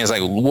the beginning. It's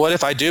like, what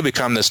if I do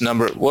become this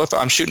number? What if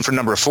I'm shooting for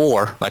number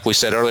 4, like we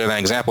said earlier in that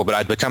example, but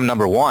I'd become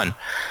number 1?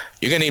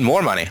 You're going to need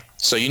more money.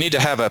 So you need to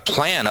have a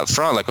plan up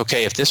front. Like,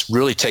 okay, if this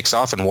really takes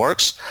off and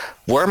works,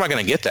 where am I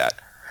going to get that?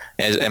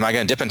 Am I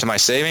going to dip into my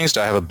savings?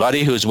 Do I have a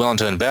buddy who's willing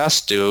to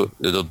invest? Do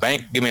the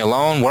bank give me a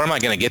loan? Where am I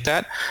going to get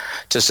that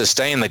to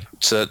sustain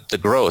the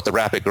growth, the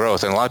rapid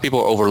growth? And a lot of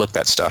people overlook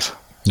that stuff.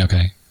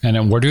 Okay. And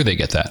then where do they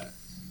get that?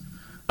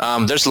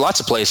 There's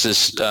lots of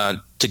places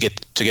to get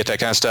that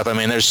kind of stuff.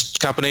 There's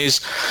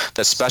companies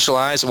that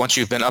specialize once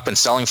you've been up and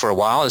selling for a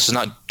while. This is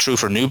not true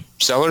for new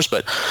sellers,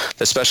 but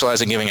that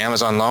specialize in giving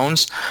Amazon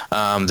loans.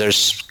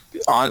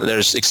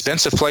 There's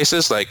expensive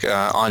places like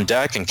On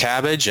Deck and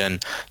Cabbage,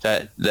 and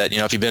that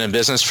if you've been in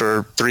business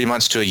for 3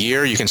 months to a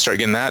year, you can start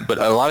getting that. But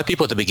a lot of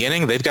people at the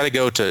beginning, they've got to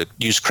go to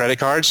use credit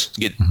cards.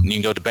 You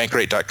can go to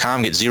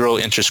bankrate.com, get 0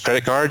 interest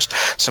credit cards.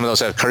 Some of those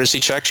have courtesy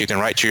checks you can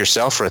write to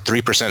yourself for a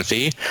 3%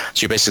 fee.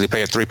 So you basically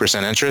pay a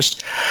 3%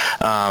 interest.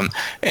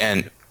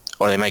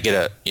 Or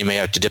you may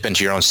have to dip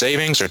into your own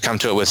savings or come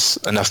to it with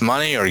enough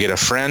money or get a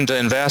friend to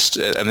invest.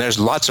 And there's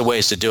lots of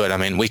ways to do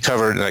it. We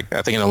covered,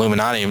 I think in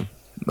Illuminati,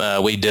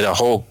 we did a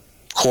whole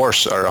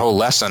course or a whole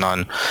lesson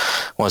on,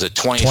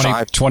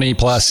 20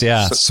 plus,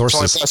 yeah, sources.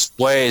 20 plus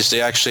ways to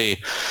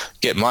actually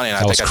get money. And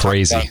I think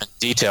crazy. I talked about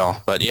it in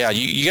detail. But yeah,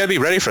 you got to be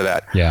ready for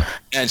that. Yeah.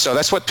 And so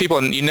that's what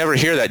people, you never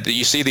hear that.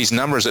 You see these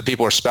numbers that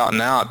people are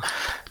spouting out,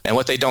 and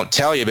what they don't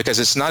tell you, because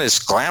it's not as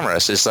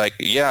glamorous. It's like,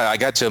 yeah, I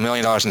got to $1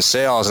 million in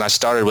sales and I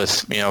started with,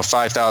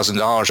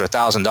 $5,000 or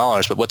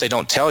 $1,000. But what they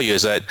don't tell you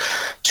is that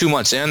 2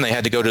 months in, they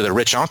had to go to their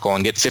rich uncle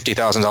and get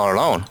 $50,000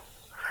 loan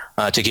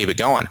to keep it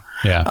going.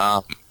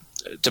 Yeah.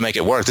 To make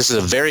it work. This is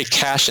a very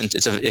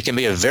it can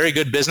be a very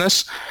good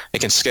business.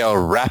 It can scale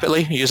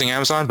rapidly using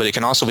Amazon, but it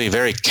can also be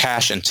very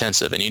cash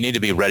intensive, and you need to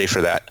be ready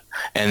for that.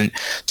 And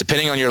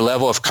depending on your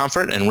level of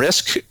comfort and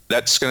risk,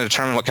 that's going to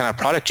determine what kind of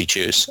product you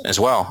choose as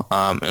well,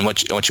 and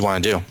what you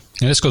want to do.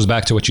 And this goes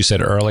back to what you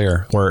said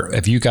earlier, where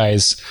if you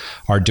guys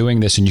are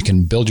doing this and you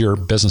can build your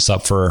business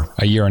up for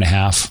a year and a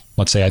half,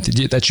 let's say,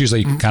 that's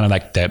usually kind of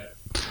like that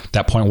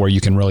point where you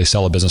can really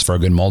sell a business for a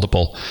good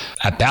multiple.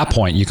 At that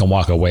point, you can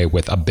walk away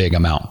with a big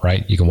amount,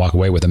 right? You can walk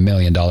away with $1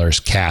 million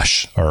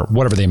cash or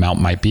whatever the amount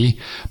might be,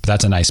 but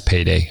that's a nice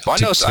payday. Well,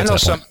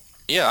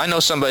 I know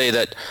somebody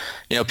that,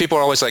 people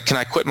are always like,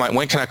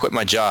 when can I quit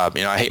my job?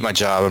 I hate my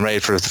job. I'm ready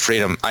for the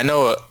freedom. I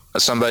know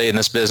somebody in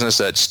this business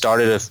that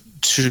started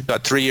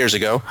about 3 years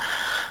ago.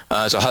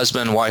 It's a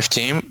husband-wife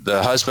team.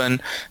 The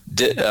husband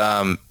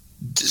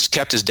just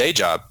kept his day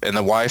job, and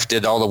the wife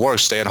did all the work,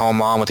 stay-at-home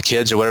mom with the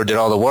kids or whatever, did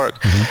all the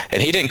work. Mm-hmm.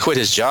 And he didn't quit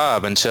his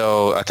job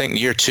until I think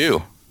year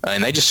 2.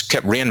 and they just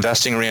kept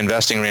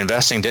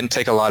reinvesting. Didn't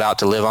take a lot out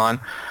to live on,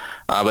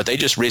 but they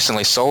just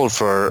recently sold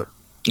for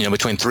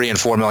between $3 and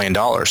 $4 million,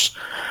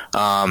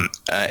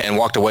 and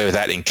walked away with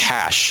that in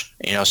cash.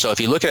 So if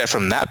you look at it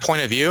from that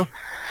point of view,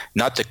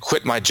 not to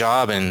quit my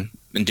job and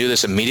do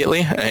this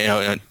immediately,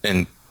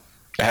 and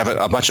have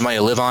a bunch of money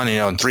to live on,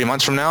 in 3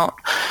 months from now,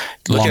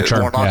 look at it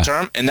more long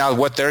term. And now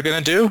what they're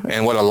going to do,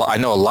 and I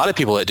know a lot of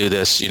people that do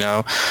this,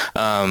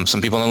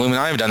 some people in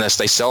Illuminati have done this.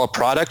 They sell a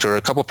product or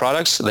a couple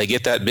products. They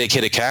get that big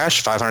hit of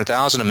cash,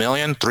 500,000, $1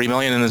 million, $3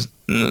 million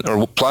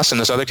or plus in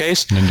this other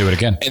case. And then do it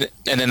again.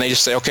 And then they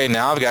just say, okay,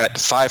 now I've got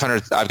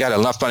 500, I've got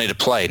enough money to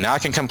play. Now I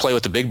can come play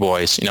with the big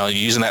boys.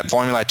 Using that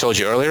formula I told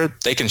you earlier,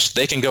 they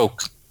can go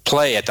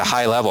play at the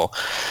high level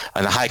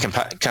and the high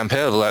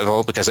competitive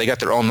level, because they got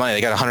their own money.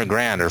 They got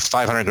 $100,000 or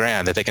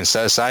 $500,000 that they can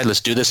set aside.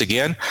 Let's do this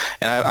again.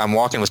 And I'm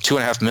walking with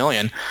 $2.5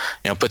 million,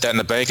 put that in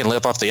the bank and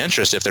live off the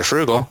interest if they're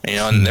frugal,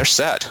 and they're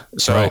set.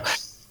 So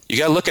right. You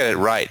got to look at it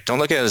right. Don't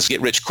look at it as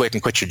get rich quick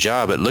and quit your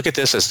job, but look at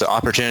this as the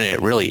opportunity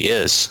it really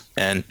is.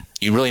 And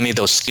you really need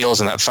those skills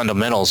and that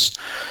fundamentals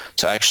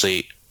to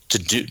actually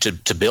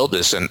to build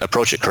this and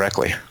approach it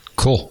correctly.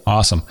 Cool.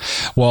 Awesome.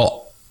 Well,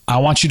 I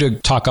want you to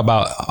talk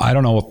about, I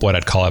don't know what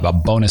I'd call it, a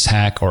bonus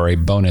hack or a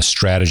bonus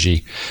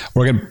strategy.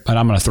 And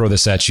I'm going to throw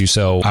this at you.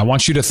 So I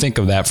want you to think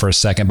of that for a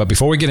second. But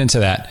before we get into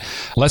that,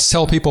 let's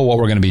tell people what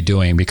we're going to be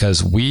doing,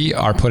 because we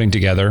are putting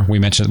together, we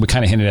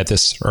kind of hinted at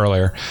this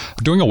earlier,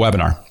 we're doing a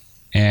webinar,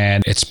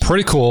 and it's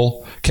pretty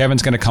cool.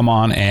 Kevin's going to come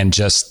on and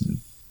just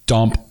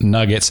dump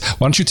nuggets.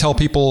 Why don't you tell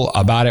people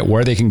about it,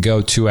 where they can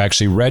go to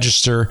actually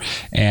register,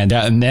 and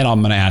then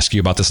I'm going to ask you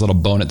about this little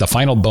bonus, the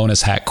final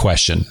bonus hack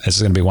question. This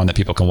is going to be one that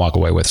people can walk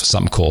away with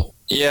something cool.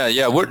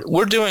 Yeah.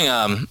 We're doing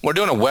a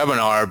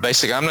webinar.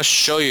 Basically, I'm going to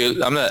show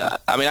you.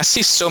 I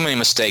see so many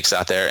mistakes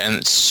out there,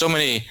 and so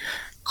many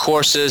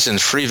courses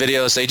and free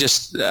videos. They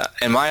just,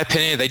 in my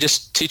opinion, they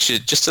just teach you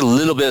just a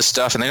little bit of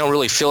stuff, and they don't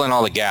really fill in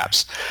all the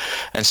gaps.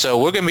 And so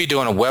we're going to be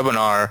doing a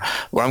webinar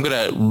where I'm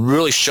going to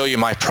really show you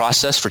my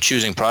process for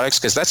choosing products,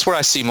 because that's where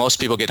I see most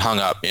people get hung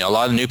up. A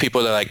lot of new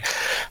people, they're like,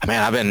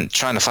 man, I've been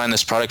trying to find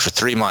this product for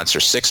 3 months or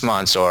 6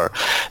 months, or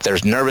they're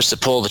nervous to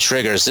pull the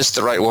trigger. Is this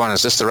the right one?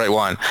 Is this the right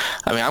one?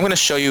 I'm going to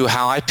show you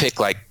how I pick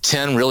like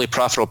 10 really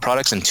profitable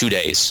products in 2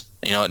 days.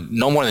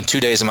 No more than 2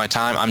 days of my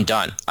time, I'm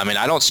done.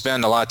 I don't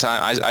spend a lot of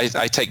time.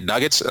 I take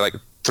nuggets like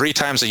 3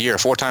 times a year,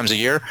 4 times a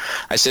year.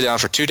 I sit down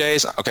for 2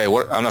 days. Okay, I'm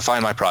going to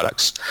find my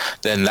products.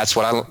 Then those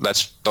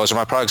are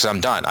my products.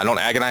 I'm done. I don't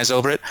agonize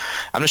over it.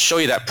 I'm going to show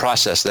you that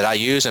process that I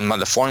use and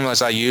the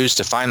formulas I use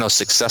to find those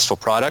successful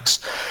products.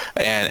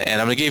 And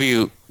I'm going to give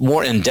you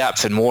more in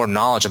depth and more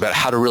knowledge about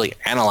how to really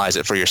analyze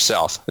it for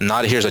yourself. And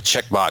not here's a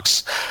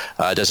checkbox.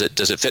 Does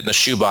it fit in the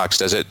shoebox?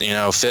 Does it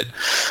fit?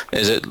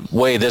 Is it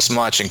weigh this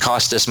much and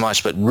cost this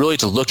much? But really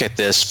to look at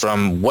this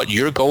from what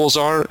your goals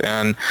are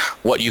and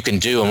what you can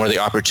do and where the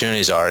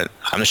opportunities are. And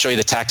I'm going to show you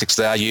the tactics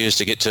that I use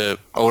to get to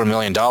over $1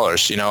 million.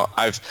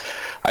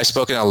 I've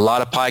spoken on a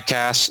lot of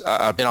podcasts.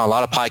 I've been on a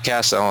lot of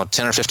podcasts,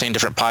 10 or 15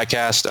 different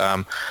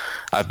podcasts.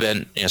 I've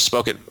been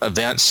spoke at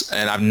events,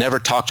 and I've never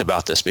talked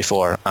about this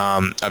before.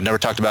 I've never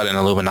talked about it in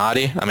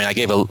Illuminati. I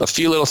gave a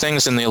few little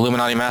things in the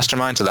Illuminati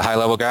Mastermind to the high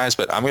level guys,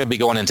 but I'm going to be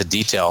going into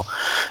detail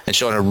and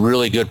showing a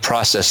really good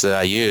process that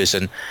I use.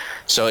 And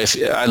so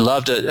I'd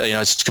love to,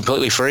 it's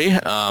completely free.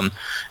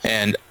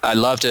 And I'd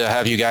love to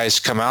have you guys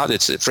come out.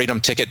 It's at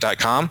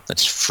freedomticket.com.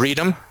 It's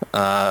freedom,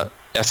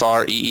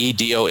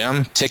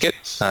 FREEDOM ticket,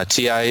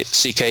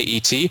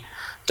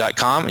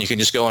 TICKET.com. You can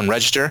just go and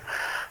register.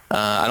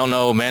 I don't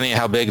know, Manny,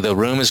 how big the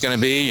room is going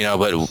to be,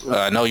 but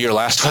I know your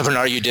last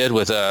webinar you did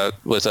with I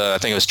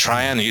think it was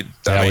Tryon. It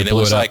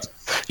was like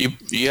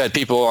you had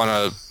people on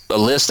a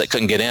list that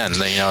couldn't get in.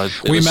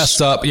 We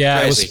messed up. Yeah,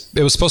 crazy.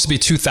 It was supposed to be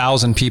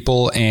 2,000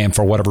 people, and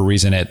for whatever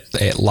reason,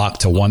 it locked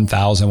to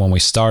 1,000 when we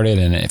started,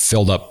 and it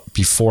filled up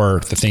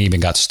before the thing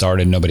even got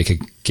started. Nobody could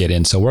get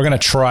in. So we're going to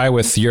try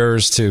with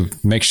yours to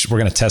make sure. We're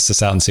going to test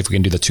this out and see if we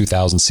can do the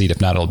 2,000 seat.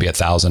 If not, it'll be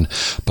 1,000.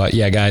 But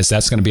yeah, guys,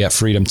 that's going to be at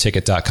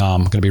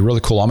freedomticket.com. Going to be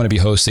really cool. I'm going to be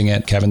hosting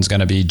it. Kevin's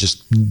going to be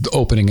just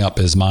opening up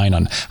his mind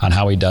on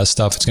how he does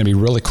stuff. It's going to be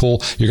really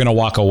cool. You're going to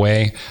walk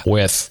away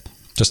with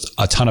just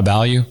a ton of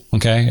value.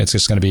 Okay. It's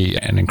just going to be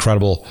an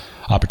incredible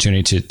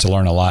opportunity to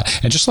learn a lot.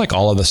 And just like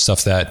all of the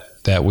stuff that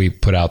we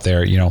put out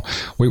there,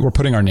 we're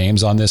putting our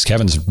names on this.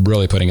 Kevin's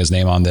really putting his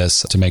name on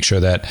this to make sure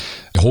that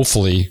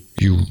hopefully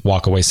you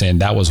walk away saying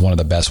that was one of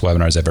the best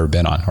webinars I've ever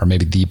been on, or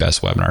maybe the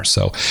best webinar.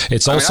 So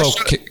it's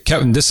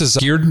Kevin, this is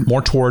geared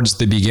more towards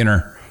the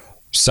beginner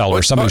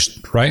seller,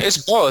 right? It's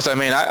both.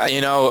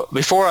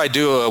 Before I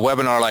do a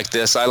webinar like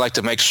this, I like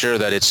to make sure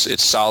that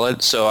it's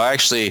solid. So I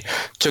actually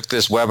took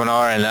this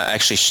webinar and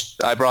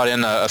I brought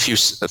in a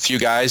few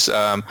guys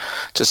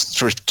just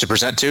to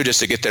present to,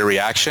 just to get their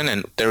reaction.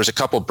 And there was a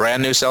couple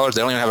brand new sellers.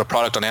 They don't even have a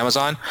product on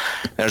Amazon.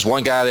 There's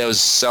one guy that was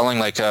selling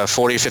like $40,000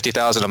 or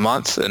 $50,000 a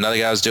month. Another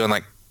guy was doing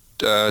like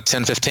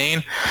 10,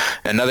 15.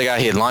 Another guy,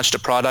 he had launched a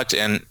product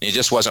and it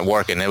just wasn't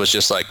working. It was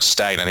just like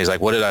stagnant. He's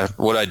like, what did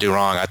I do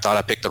wrong? I thought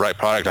I picked the right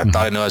product. I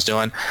thought I knew what I was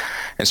doing.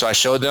 And so I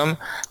showed them.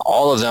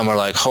 All of them were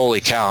like,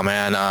 holy cow,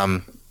 man.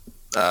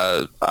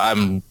 I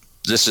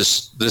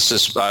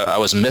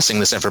was missing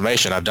this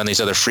information. I've done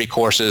these other free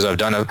courses. I've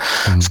done a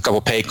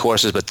couple paid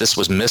courses, but this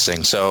was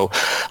missing. So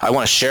I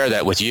want to share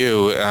that with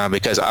you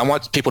because I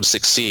want people to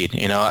succeed.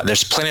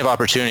 There's plenty of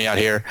opportunity out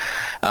here.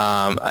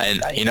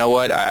 And you know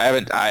what? I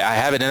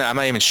have it in it. I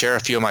might even share a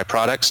few of my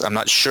products. I'm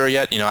not sure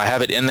yet. I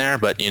have it in there,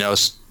 but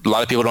a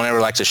lot of people don't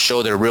ever like to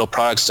show their real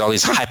products, all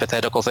these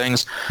hypothetical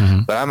things.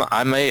 But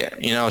I may,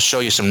 show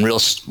you some real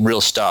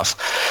stuff.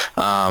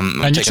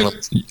 And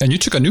you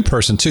took a new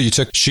person too. You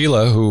took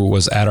Sheila, who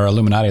was at our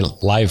Illuminati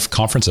live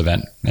conference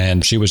event,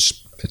 and she was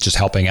just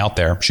helping out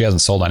there. She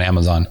hasn't sold on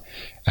Amazon.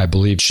 I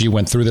believe she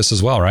went through this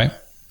as well, right?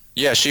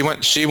 Yeah, she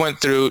went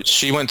through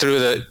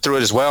it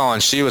as well,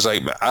 and she was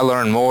like, I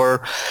learned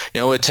more.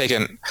 It had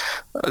taken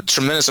a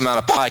tremendous amount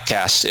of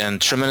podcasts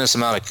and tremendous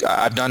amount of.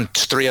 I've done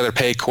 3 other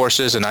paid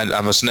courses, and I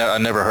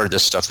never heard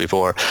this stuff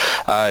before.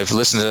 I've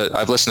listened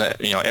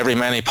to every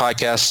Manny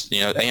podcast,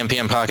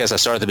 AMPM podcast. I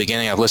started at the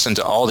beginning. I've listened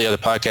to all the other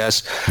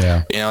podcasts.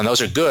 Yeah. And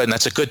those are good, and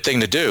that's a good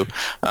thing to do.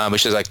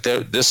 Which is like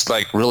this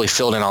really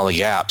filled in all the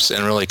gaps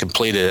and really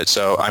completed it.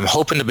 So I'm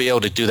hoping to be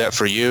able to do that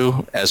for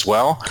you as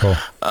well. Cool.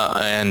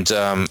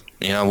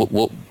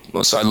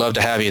 So I'd love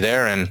to have you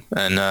there, and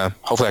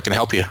hopefully I can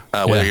help you,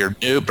 whether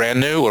you're brand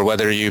new or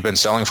whether you've been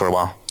selling for a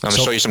while. I'm going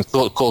to show you some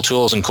cool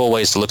tools and cool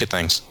ways to look at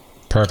things.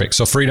 Perfect.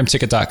 So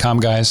freedomticket.com,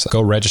 guys,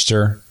 go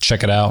register,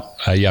 check it out.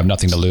 You have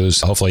nothing to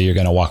lose. Hopefully you're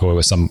going to walk away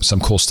with some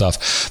cool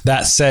stuff.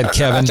 That said,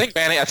 Kevin,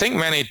 I think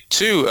Manny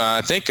too.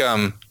 I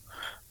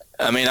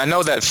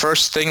know that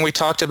first thing we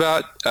talked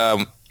about,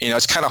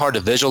 it's kind of hard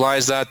to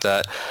visualize that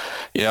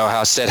how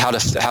I said how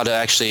to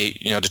actually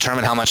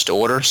determine how much to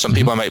order. Some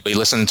people might be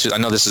listening to. I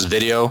know this is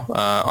video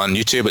on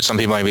YouTube, but some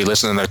people might be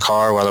listening in their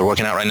car while they're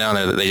working out right now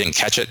and they didn't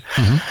catch it.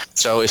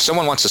 So if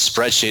someone wants a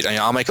spreadsheet,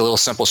 I'll make a little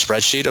simple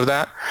spreadsheet of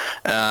that.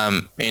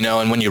 And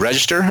when you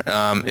register,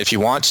 if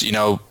you want,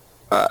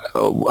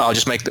 I'll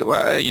just make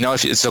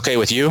if it's okay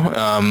with you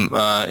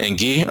and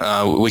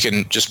Guy, we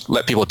can just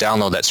let people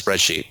download that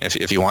spreadsheet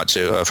if you want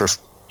to.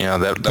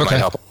 That might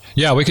help.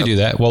 Yeah, we could do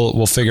that.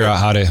 We'll figure out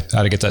how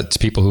to get that to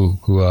people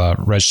who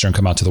register and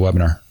come out to the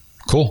webinar.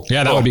 Cool.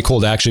 Yeah, that would be cool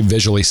to actually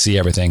visually see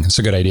everything. It's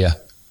a good idea.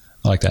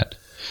 I like that.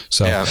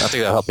 So yeah, I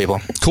think that'll help people.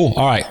 Cool.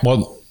 All right.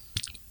 Well,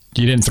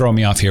 you didn't throw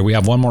me off here. We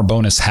have one more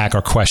bonus hack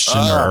or question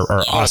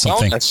or awesome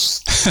thing.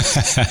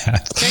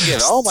 Can't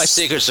give all my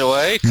secrets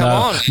away. Come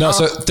on. No,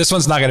 so this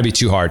one's not going to be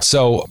too hard.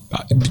 So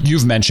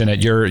you've mentioned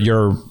it. You're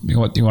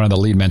one of the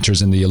lead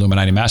mentors in the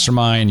Illuminati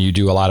Mastermind. You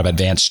do a lot of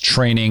advanced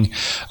training.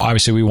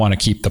 Obviously, we want to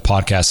keep the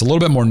podcast a little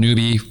bit more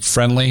newbie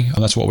friendly.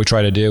 And that's what we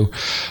try to do.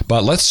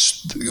 But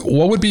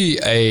what would be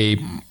a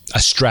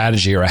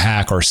strategy or a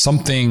hack or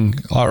something,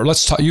 or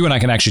let's talk, you and I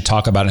can actually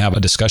talk about it and have a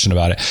discussion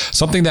about it.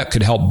 Something that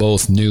could help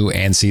both new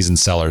and seasoned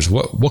sellers.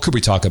 What could we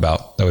talk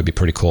about? That would be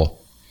pretty cool.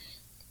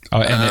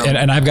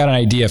 And I've got an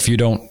idea. If you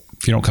don't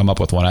come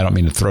up with one, I don't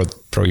mean to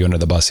throw you under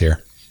the bus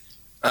here.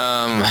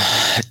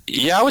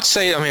 I would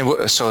say,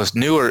 so it's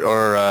new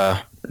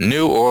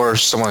or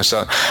someone else.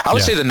 I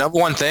would say the number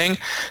one thing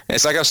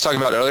is, like I was talking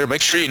about earlier,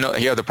 make sure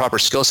you have the proper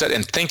skill set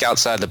and think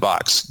outside the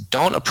box.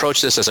 Don't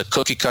approach this as a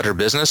cookie cutter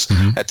business.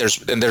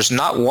 There's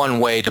not one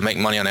way to make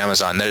money on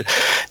Amazon.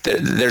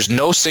 There's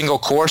no single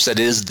course that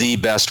is the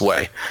best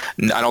way.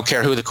 I don't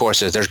care who the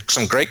course is. There's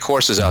some great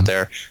courses out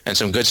there and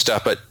some good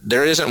stuff, but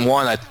there isn't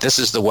one that this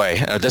is the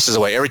way. This is the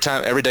way. Every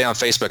day on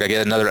Facebook,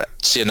 I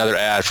see another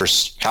ad for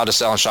how to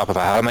sell on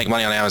Shopify, how to make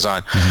money on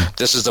Amazon.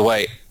 This is the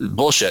way.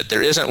 Bullshit.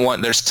 There isn't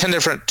one. There's 20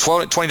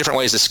 different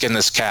ways to skin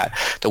this cat.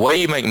 The way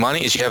you make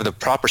money is you have the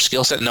proper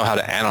skill set and know how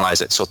to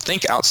analyze it. So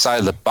think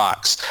outside the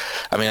box.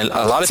 A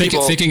lot of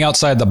people thinking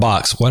outside the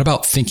box. What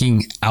about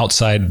thinking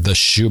outside the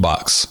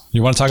shoebox?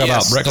 You want to talk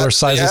about regular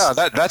sizes?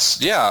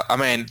 Yeah,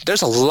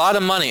 there's a lot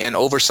of money in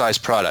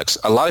oversized products.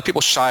 A lot of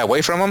people shy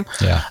away from them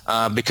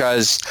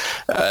because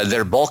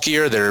they're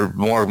bulkier. They're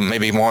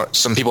maybe more.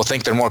 Some people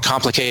think they're more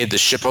complicated to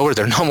ship over.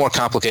 They're no more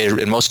complicated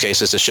in most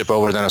cases to ship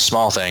over than a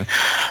small thing.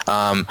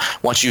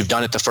 Once you've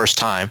done it the first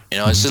time,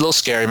 it's a little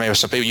scary. Maybe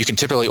some people, you can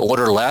typically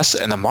order less,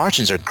 and the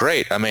margins are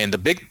great.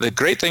 The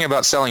great thing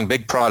about selling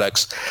big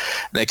products,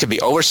 they could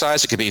be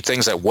oversized. It could be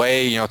things that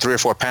weigh 3 or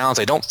 4 pounds.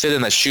 They don't fit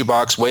in that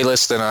shoebox, weigh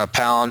less than a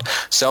pound,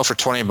 sell for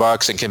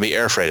 $20, and can be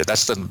air freighted.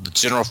 That's the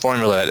general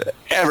formula that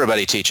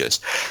everybody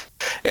teaches.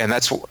 And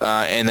that's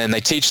and then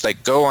they teach,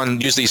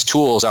 use these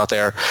tools out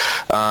there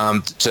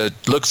to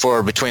look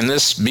for between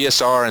this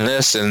BSR and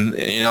this, and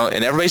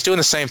and everybody's doing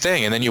the same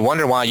thing. And then you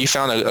wonder why you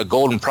found a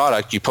golden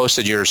product. You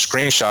posted your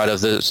screenshot of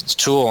this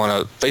tool on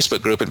a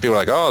Facebook group, and people are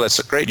like, "Oh, that's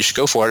great! You should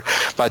go for it."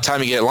 By the time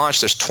you get it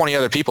launched, there's 20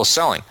 other people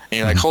selling, and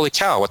you're like, "Holy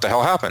cow! What the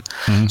hell happened?"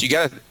 You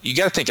got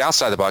to think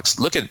outside the box.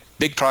 Look at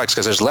big products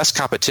because there's less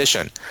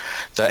competition.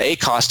 The A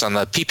cost on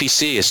the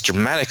PPC is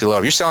dramatically lower.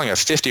 If you're selling a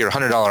 $50 or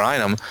 $100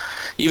 item,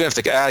 even if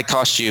the ad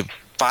costs you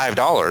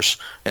 $5,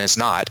 and it's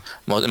not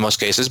in most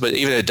cases, but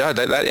even if it does,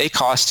 that a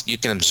cost, you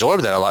can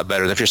absorb that a lot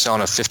better than if you're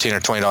selling a $15 or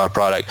 $20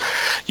 product.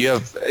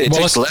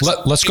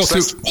 Let's go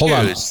through. Hold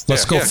on.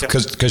 Let's go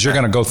because you're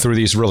going to go through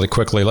these really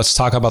quickly. Let's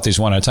talk about these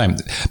one at a time.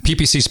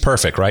 PPC is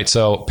perfect, right?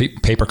 So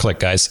pay-per-click,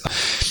 guys.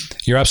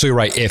 You're absolutely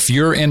right. If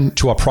you're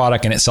into a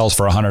product and it sells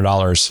for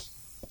 $100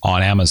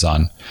 on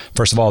Amazon,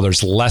 first of all,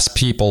 there's less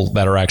people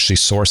that are actually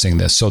sourcing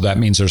this. So that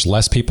means there's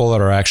less people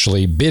that are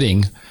actually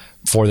bidding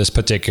for the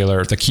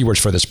keywords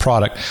for this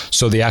product.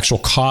 So the actual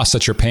cost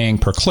that you're paying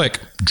per click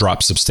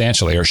drops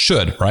substantially, or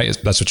should, right?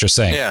 That's what you're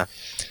saying. Yeah.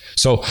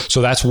 So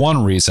that's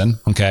one reason,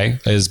 okay,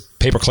 is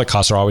pay-per-click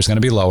costs are always going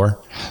to be lower.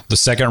 The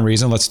second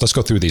reason, let's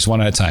go through these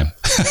one at a time.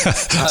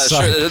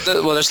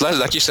 Sure. Well, there's less,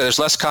 like you said, there's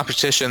less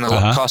competition. The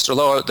costs are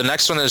lower. The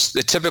next one is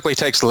it typically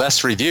takes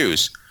less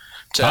reviews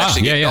to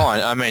actually get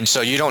going. I mean,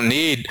 so you don't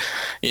need,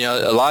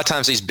 a lot of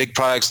times these big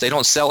products, they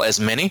don't sell as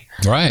many.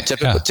 Right.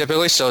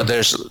 Typically. So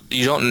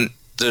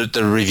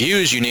the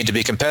reviews, you need to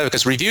be competitive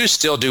because reviews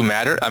still do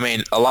matter. I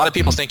mean, a lot of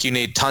people think you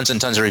need tons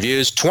and tons of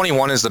reviews.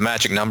 21 is the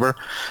magic number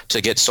to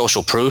get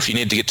social proof. You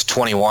need to get to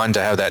 21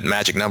 to have that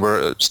magic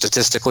number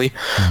statistically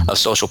of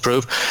social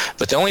proof.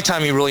 But the only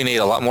time you really need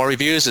a lot more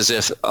reviews is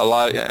if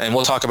and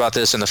we'll talk about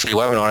this in the free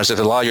webinars, if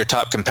a lot of your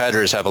top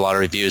competitors have a lot of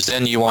reviews,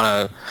 then you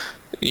want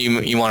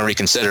to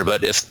reconsider.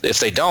 But if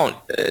they don't,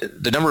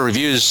 the number of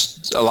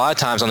reviews a lot of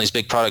times on these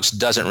big products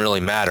doesn't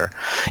really matter.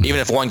 Even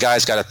if one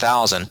guy's got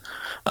 1,000,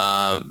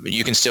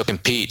 you can still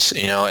compete,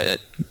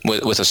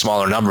 with a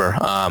smaller number.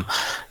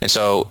 And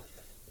so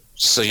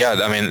yeah,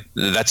 I mean,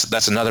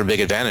 that's another big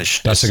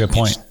advantage. That's a good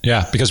point.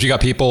 Yeah, because you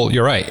got people,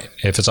 you're right.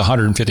 If it's a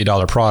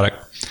 $150 product,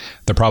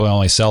 they're probably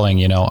only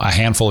selling, a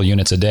handful of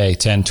units a day,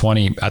 10,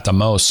 20 at the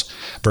most,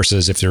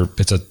 versus if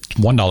it's a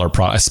 $1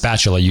 product, a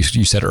spatula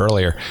you said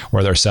earlier,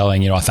 where they're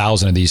selling,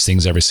 1,000 of these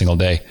things every single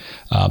day.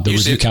 The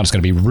review count is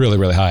going to be really,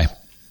 really high.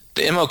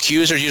 The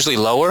MOQs are usually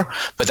lower,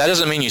 but that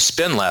doesn't mean you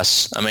spend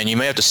less. I mean, you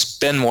may have to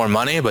spend more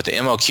money, but the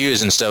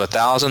MOQs, instead of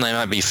 1,000, they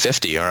might be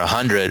 50 or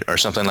 100 or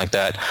something like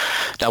that.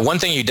 Now, one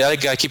thing you got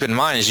to keep in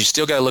mind is you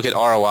still got to look at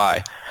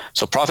ROI.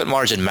 So profit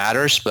margin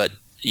matters, but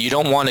you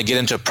don't want to get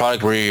into a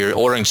product where you're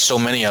ordering so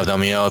many of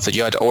them. If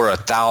you had to order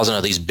 1,000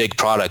 of these big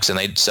products and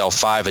they'd sell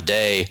 5 a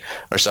day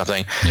or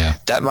something,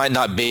 that might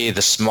not be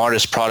the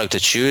smartest product to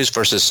choose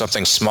versus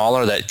something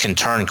smaller that can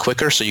turn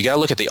quicker. So you got to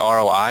look at the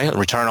ROI,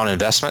 return on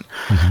investment.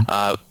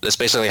 That's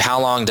basically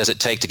how long does it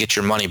take to get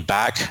your money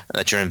back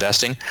that you're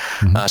investing.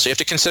 So you have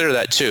to consider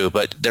that too.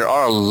 But there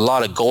are a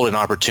lot of golden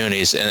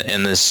opportunities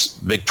in this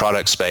big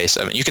product space.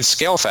 I mean, you can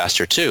scale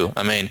faster too.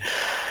 I mean,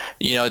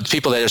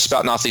 people that are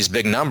spouting off these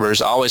big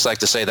numbers, I always like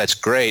to say that's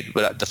great,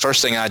 but the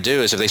first thing I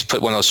do is if they put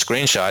one of those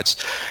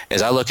screenshots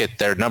is I look at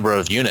their number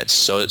of units.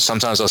 So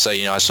sometimes they'll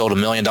say, I sold $1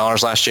 million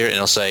last year, and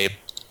it'll say,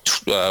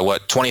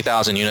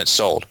 20,000 units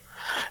sold.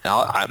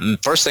 Now,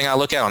 first thing I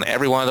look at on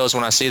every one of those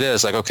when I see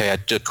this, like, okay, I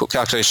do a quick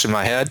calculation in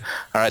my head.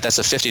 All right, that's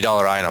a $50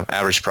 item,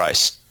 average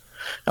price.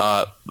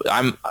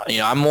 I'm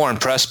more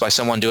impressed by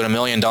someone doing $1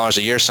 million a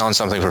year selling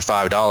something for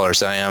 $5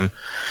 than I am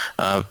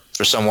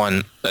for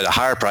someone at a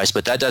higher price.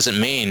 But that doesn't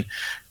mean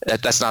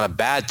that's not a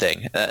bad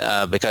thing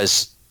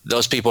because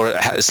those people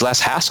it's less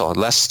hassle,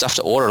 less stuff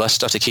to order, less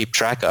stuff to keep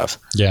track of.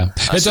 Yeah,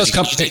 it does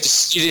come. You need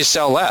to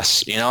sell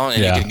less,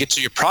 and you can get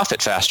to your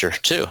profit faster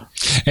too.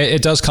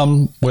 It does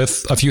come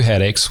with a few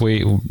headaches.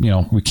 We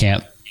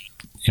can't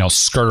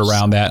skirt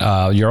around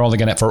that. You're only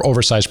going to, for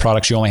oversized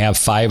products, you only have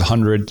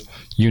 500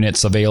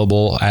 units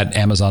available at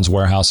Amazon's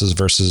warehouses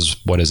versus,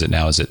 what is it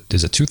now? Is it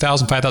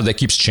 2,000, 5,000? That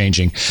keeps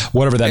changing.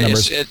 Whatever that number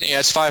is.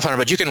 It's 500,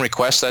 but you can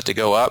request that to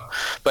go up.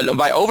 But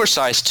by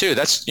oversized too,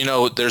 that's, you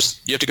have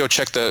to go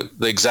check the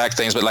exact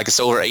things, but like it's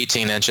over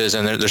 18 inches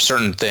and there's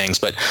certain things.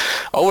 But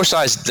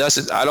oversized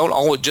I don't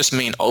always just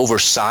mean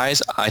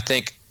oversized. I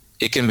think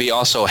it can be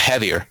also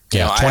heavier.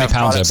 20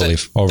 pounds, I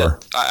believe, over.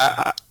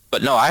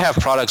 But no, I have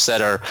products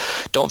that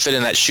don't fit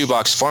in that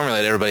shoebox formula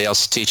that everybody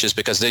else teaches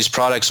because these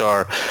products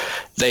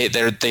they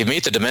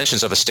meet the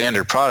dimensions of a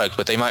standard product,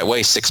 but they might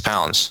weigh 6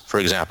 pounds, for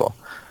example.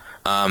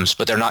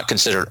 But they're not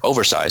considered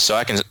oversized.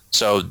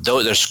 So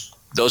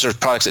those are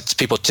products that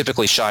people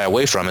typically shy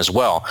away from as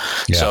well.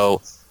 Yeah.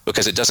 So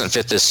because it doesn't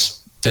fit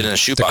in a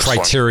shoebox. The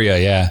criteria,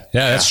 yeah,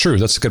 that's true.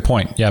 That's a good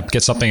point. Yeah,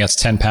 get something that's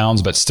 10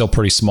 pounds, but still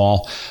pretty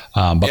small.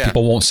 But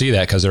people won't see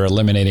that because they're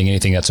eliminating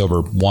anything that's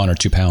over 1 or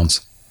 2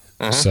 pounds.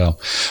 So,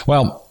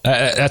 well,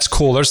 that's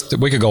cool.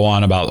 We could go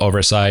on about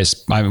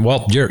oversized.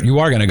 You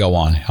are going to go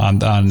on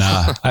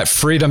at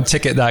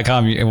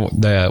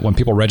freedomticket.com. When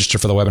people register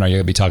for the webinar, you're going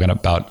to be talking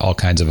about all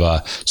kinds of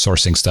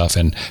sourcing stuff,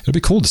 and it'll be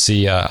cool to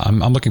see. I'm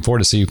looking forward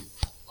to see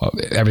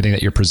everything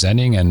that you're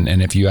presenting,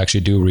 and if you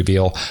actually do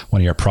reveal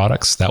one of your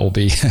products, that'll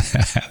be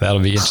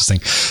interesting.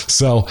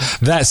 So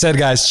that said,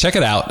 guys, check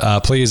it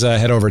out. Please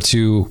head over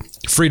to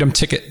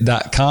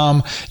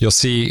freedomticket.com. You'll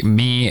see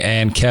me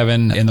and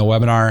Kevin in the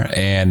webinar,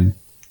 and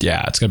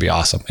Yeah, it's going to be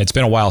awesome. It's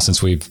been a while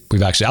since we've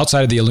actually,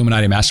 outside of the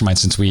Illuminati Mastermind,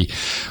 since we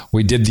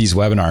did these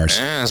webinars.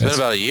 Yeah, it's been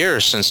about a year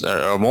since,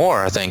 or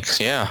more, I think.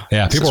 Yeah.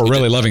 Yeah, people are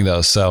really loving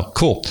those. So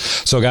cool.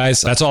 So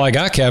guys, that's all I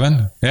got,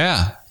 Kevin.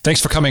 Yeah. Thanks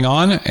for coming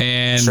on,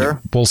 and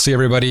We'll see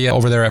everybody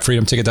over there at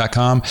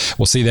freedomticket.com.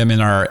 We'll see them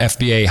in our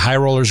FBA High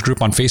Rollers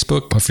group on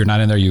Facebook. If you're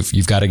not in there,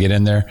 you've got to get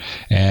in there.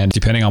 And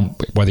depending on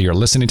whether you're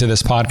listening to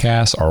this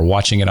podcast or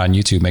watching it on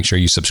YouTube, make sure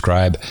you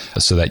subscribe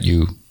so that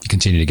you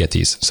continue to get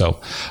these. So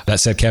that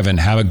said, Kevin,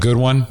 have a good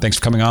one. Thanks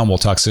for coming on. We'll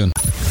talk soon.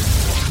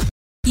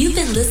 You've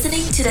been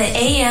listening to the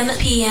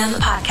AM/PM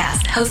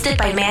podcast hosted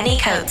by Manny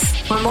Coates.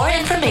 For more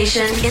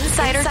information,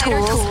 insider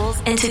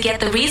tools, and to get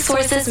the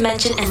resources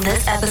mentioned in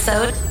this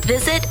episode,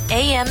 visit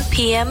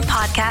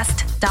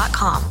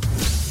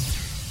ampmpodcast.com.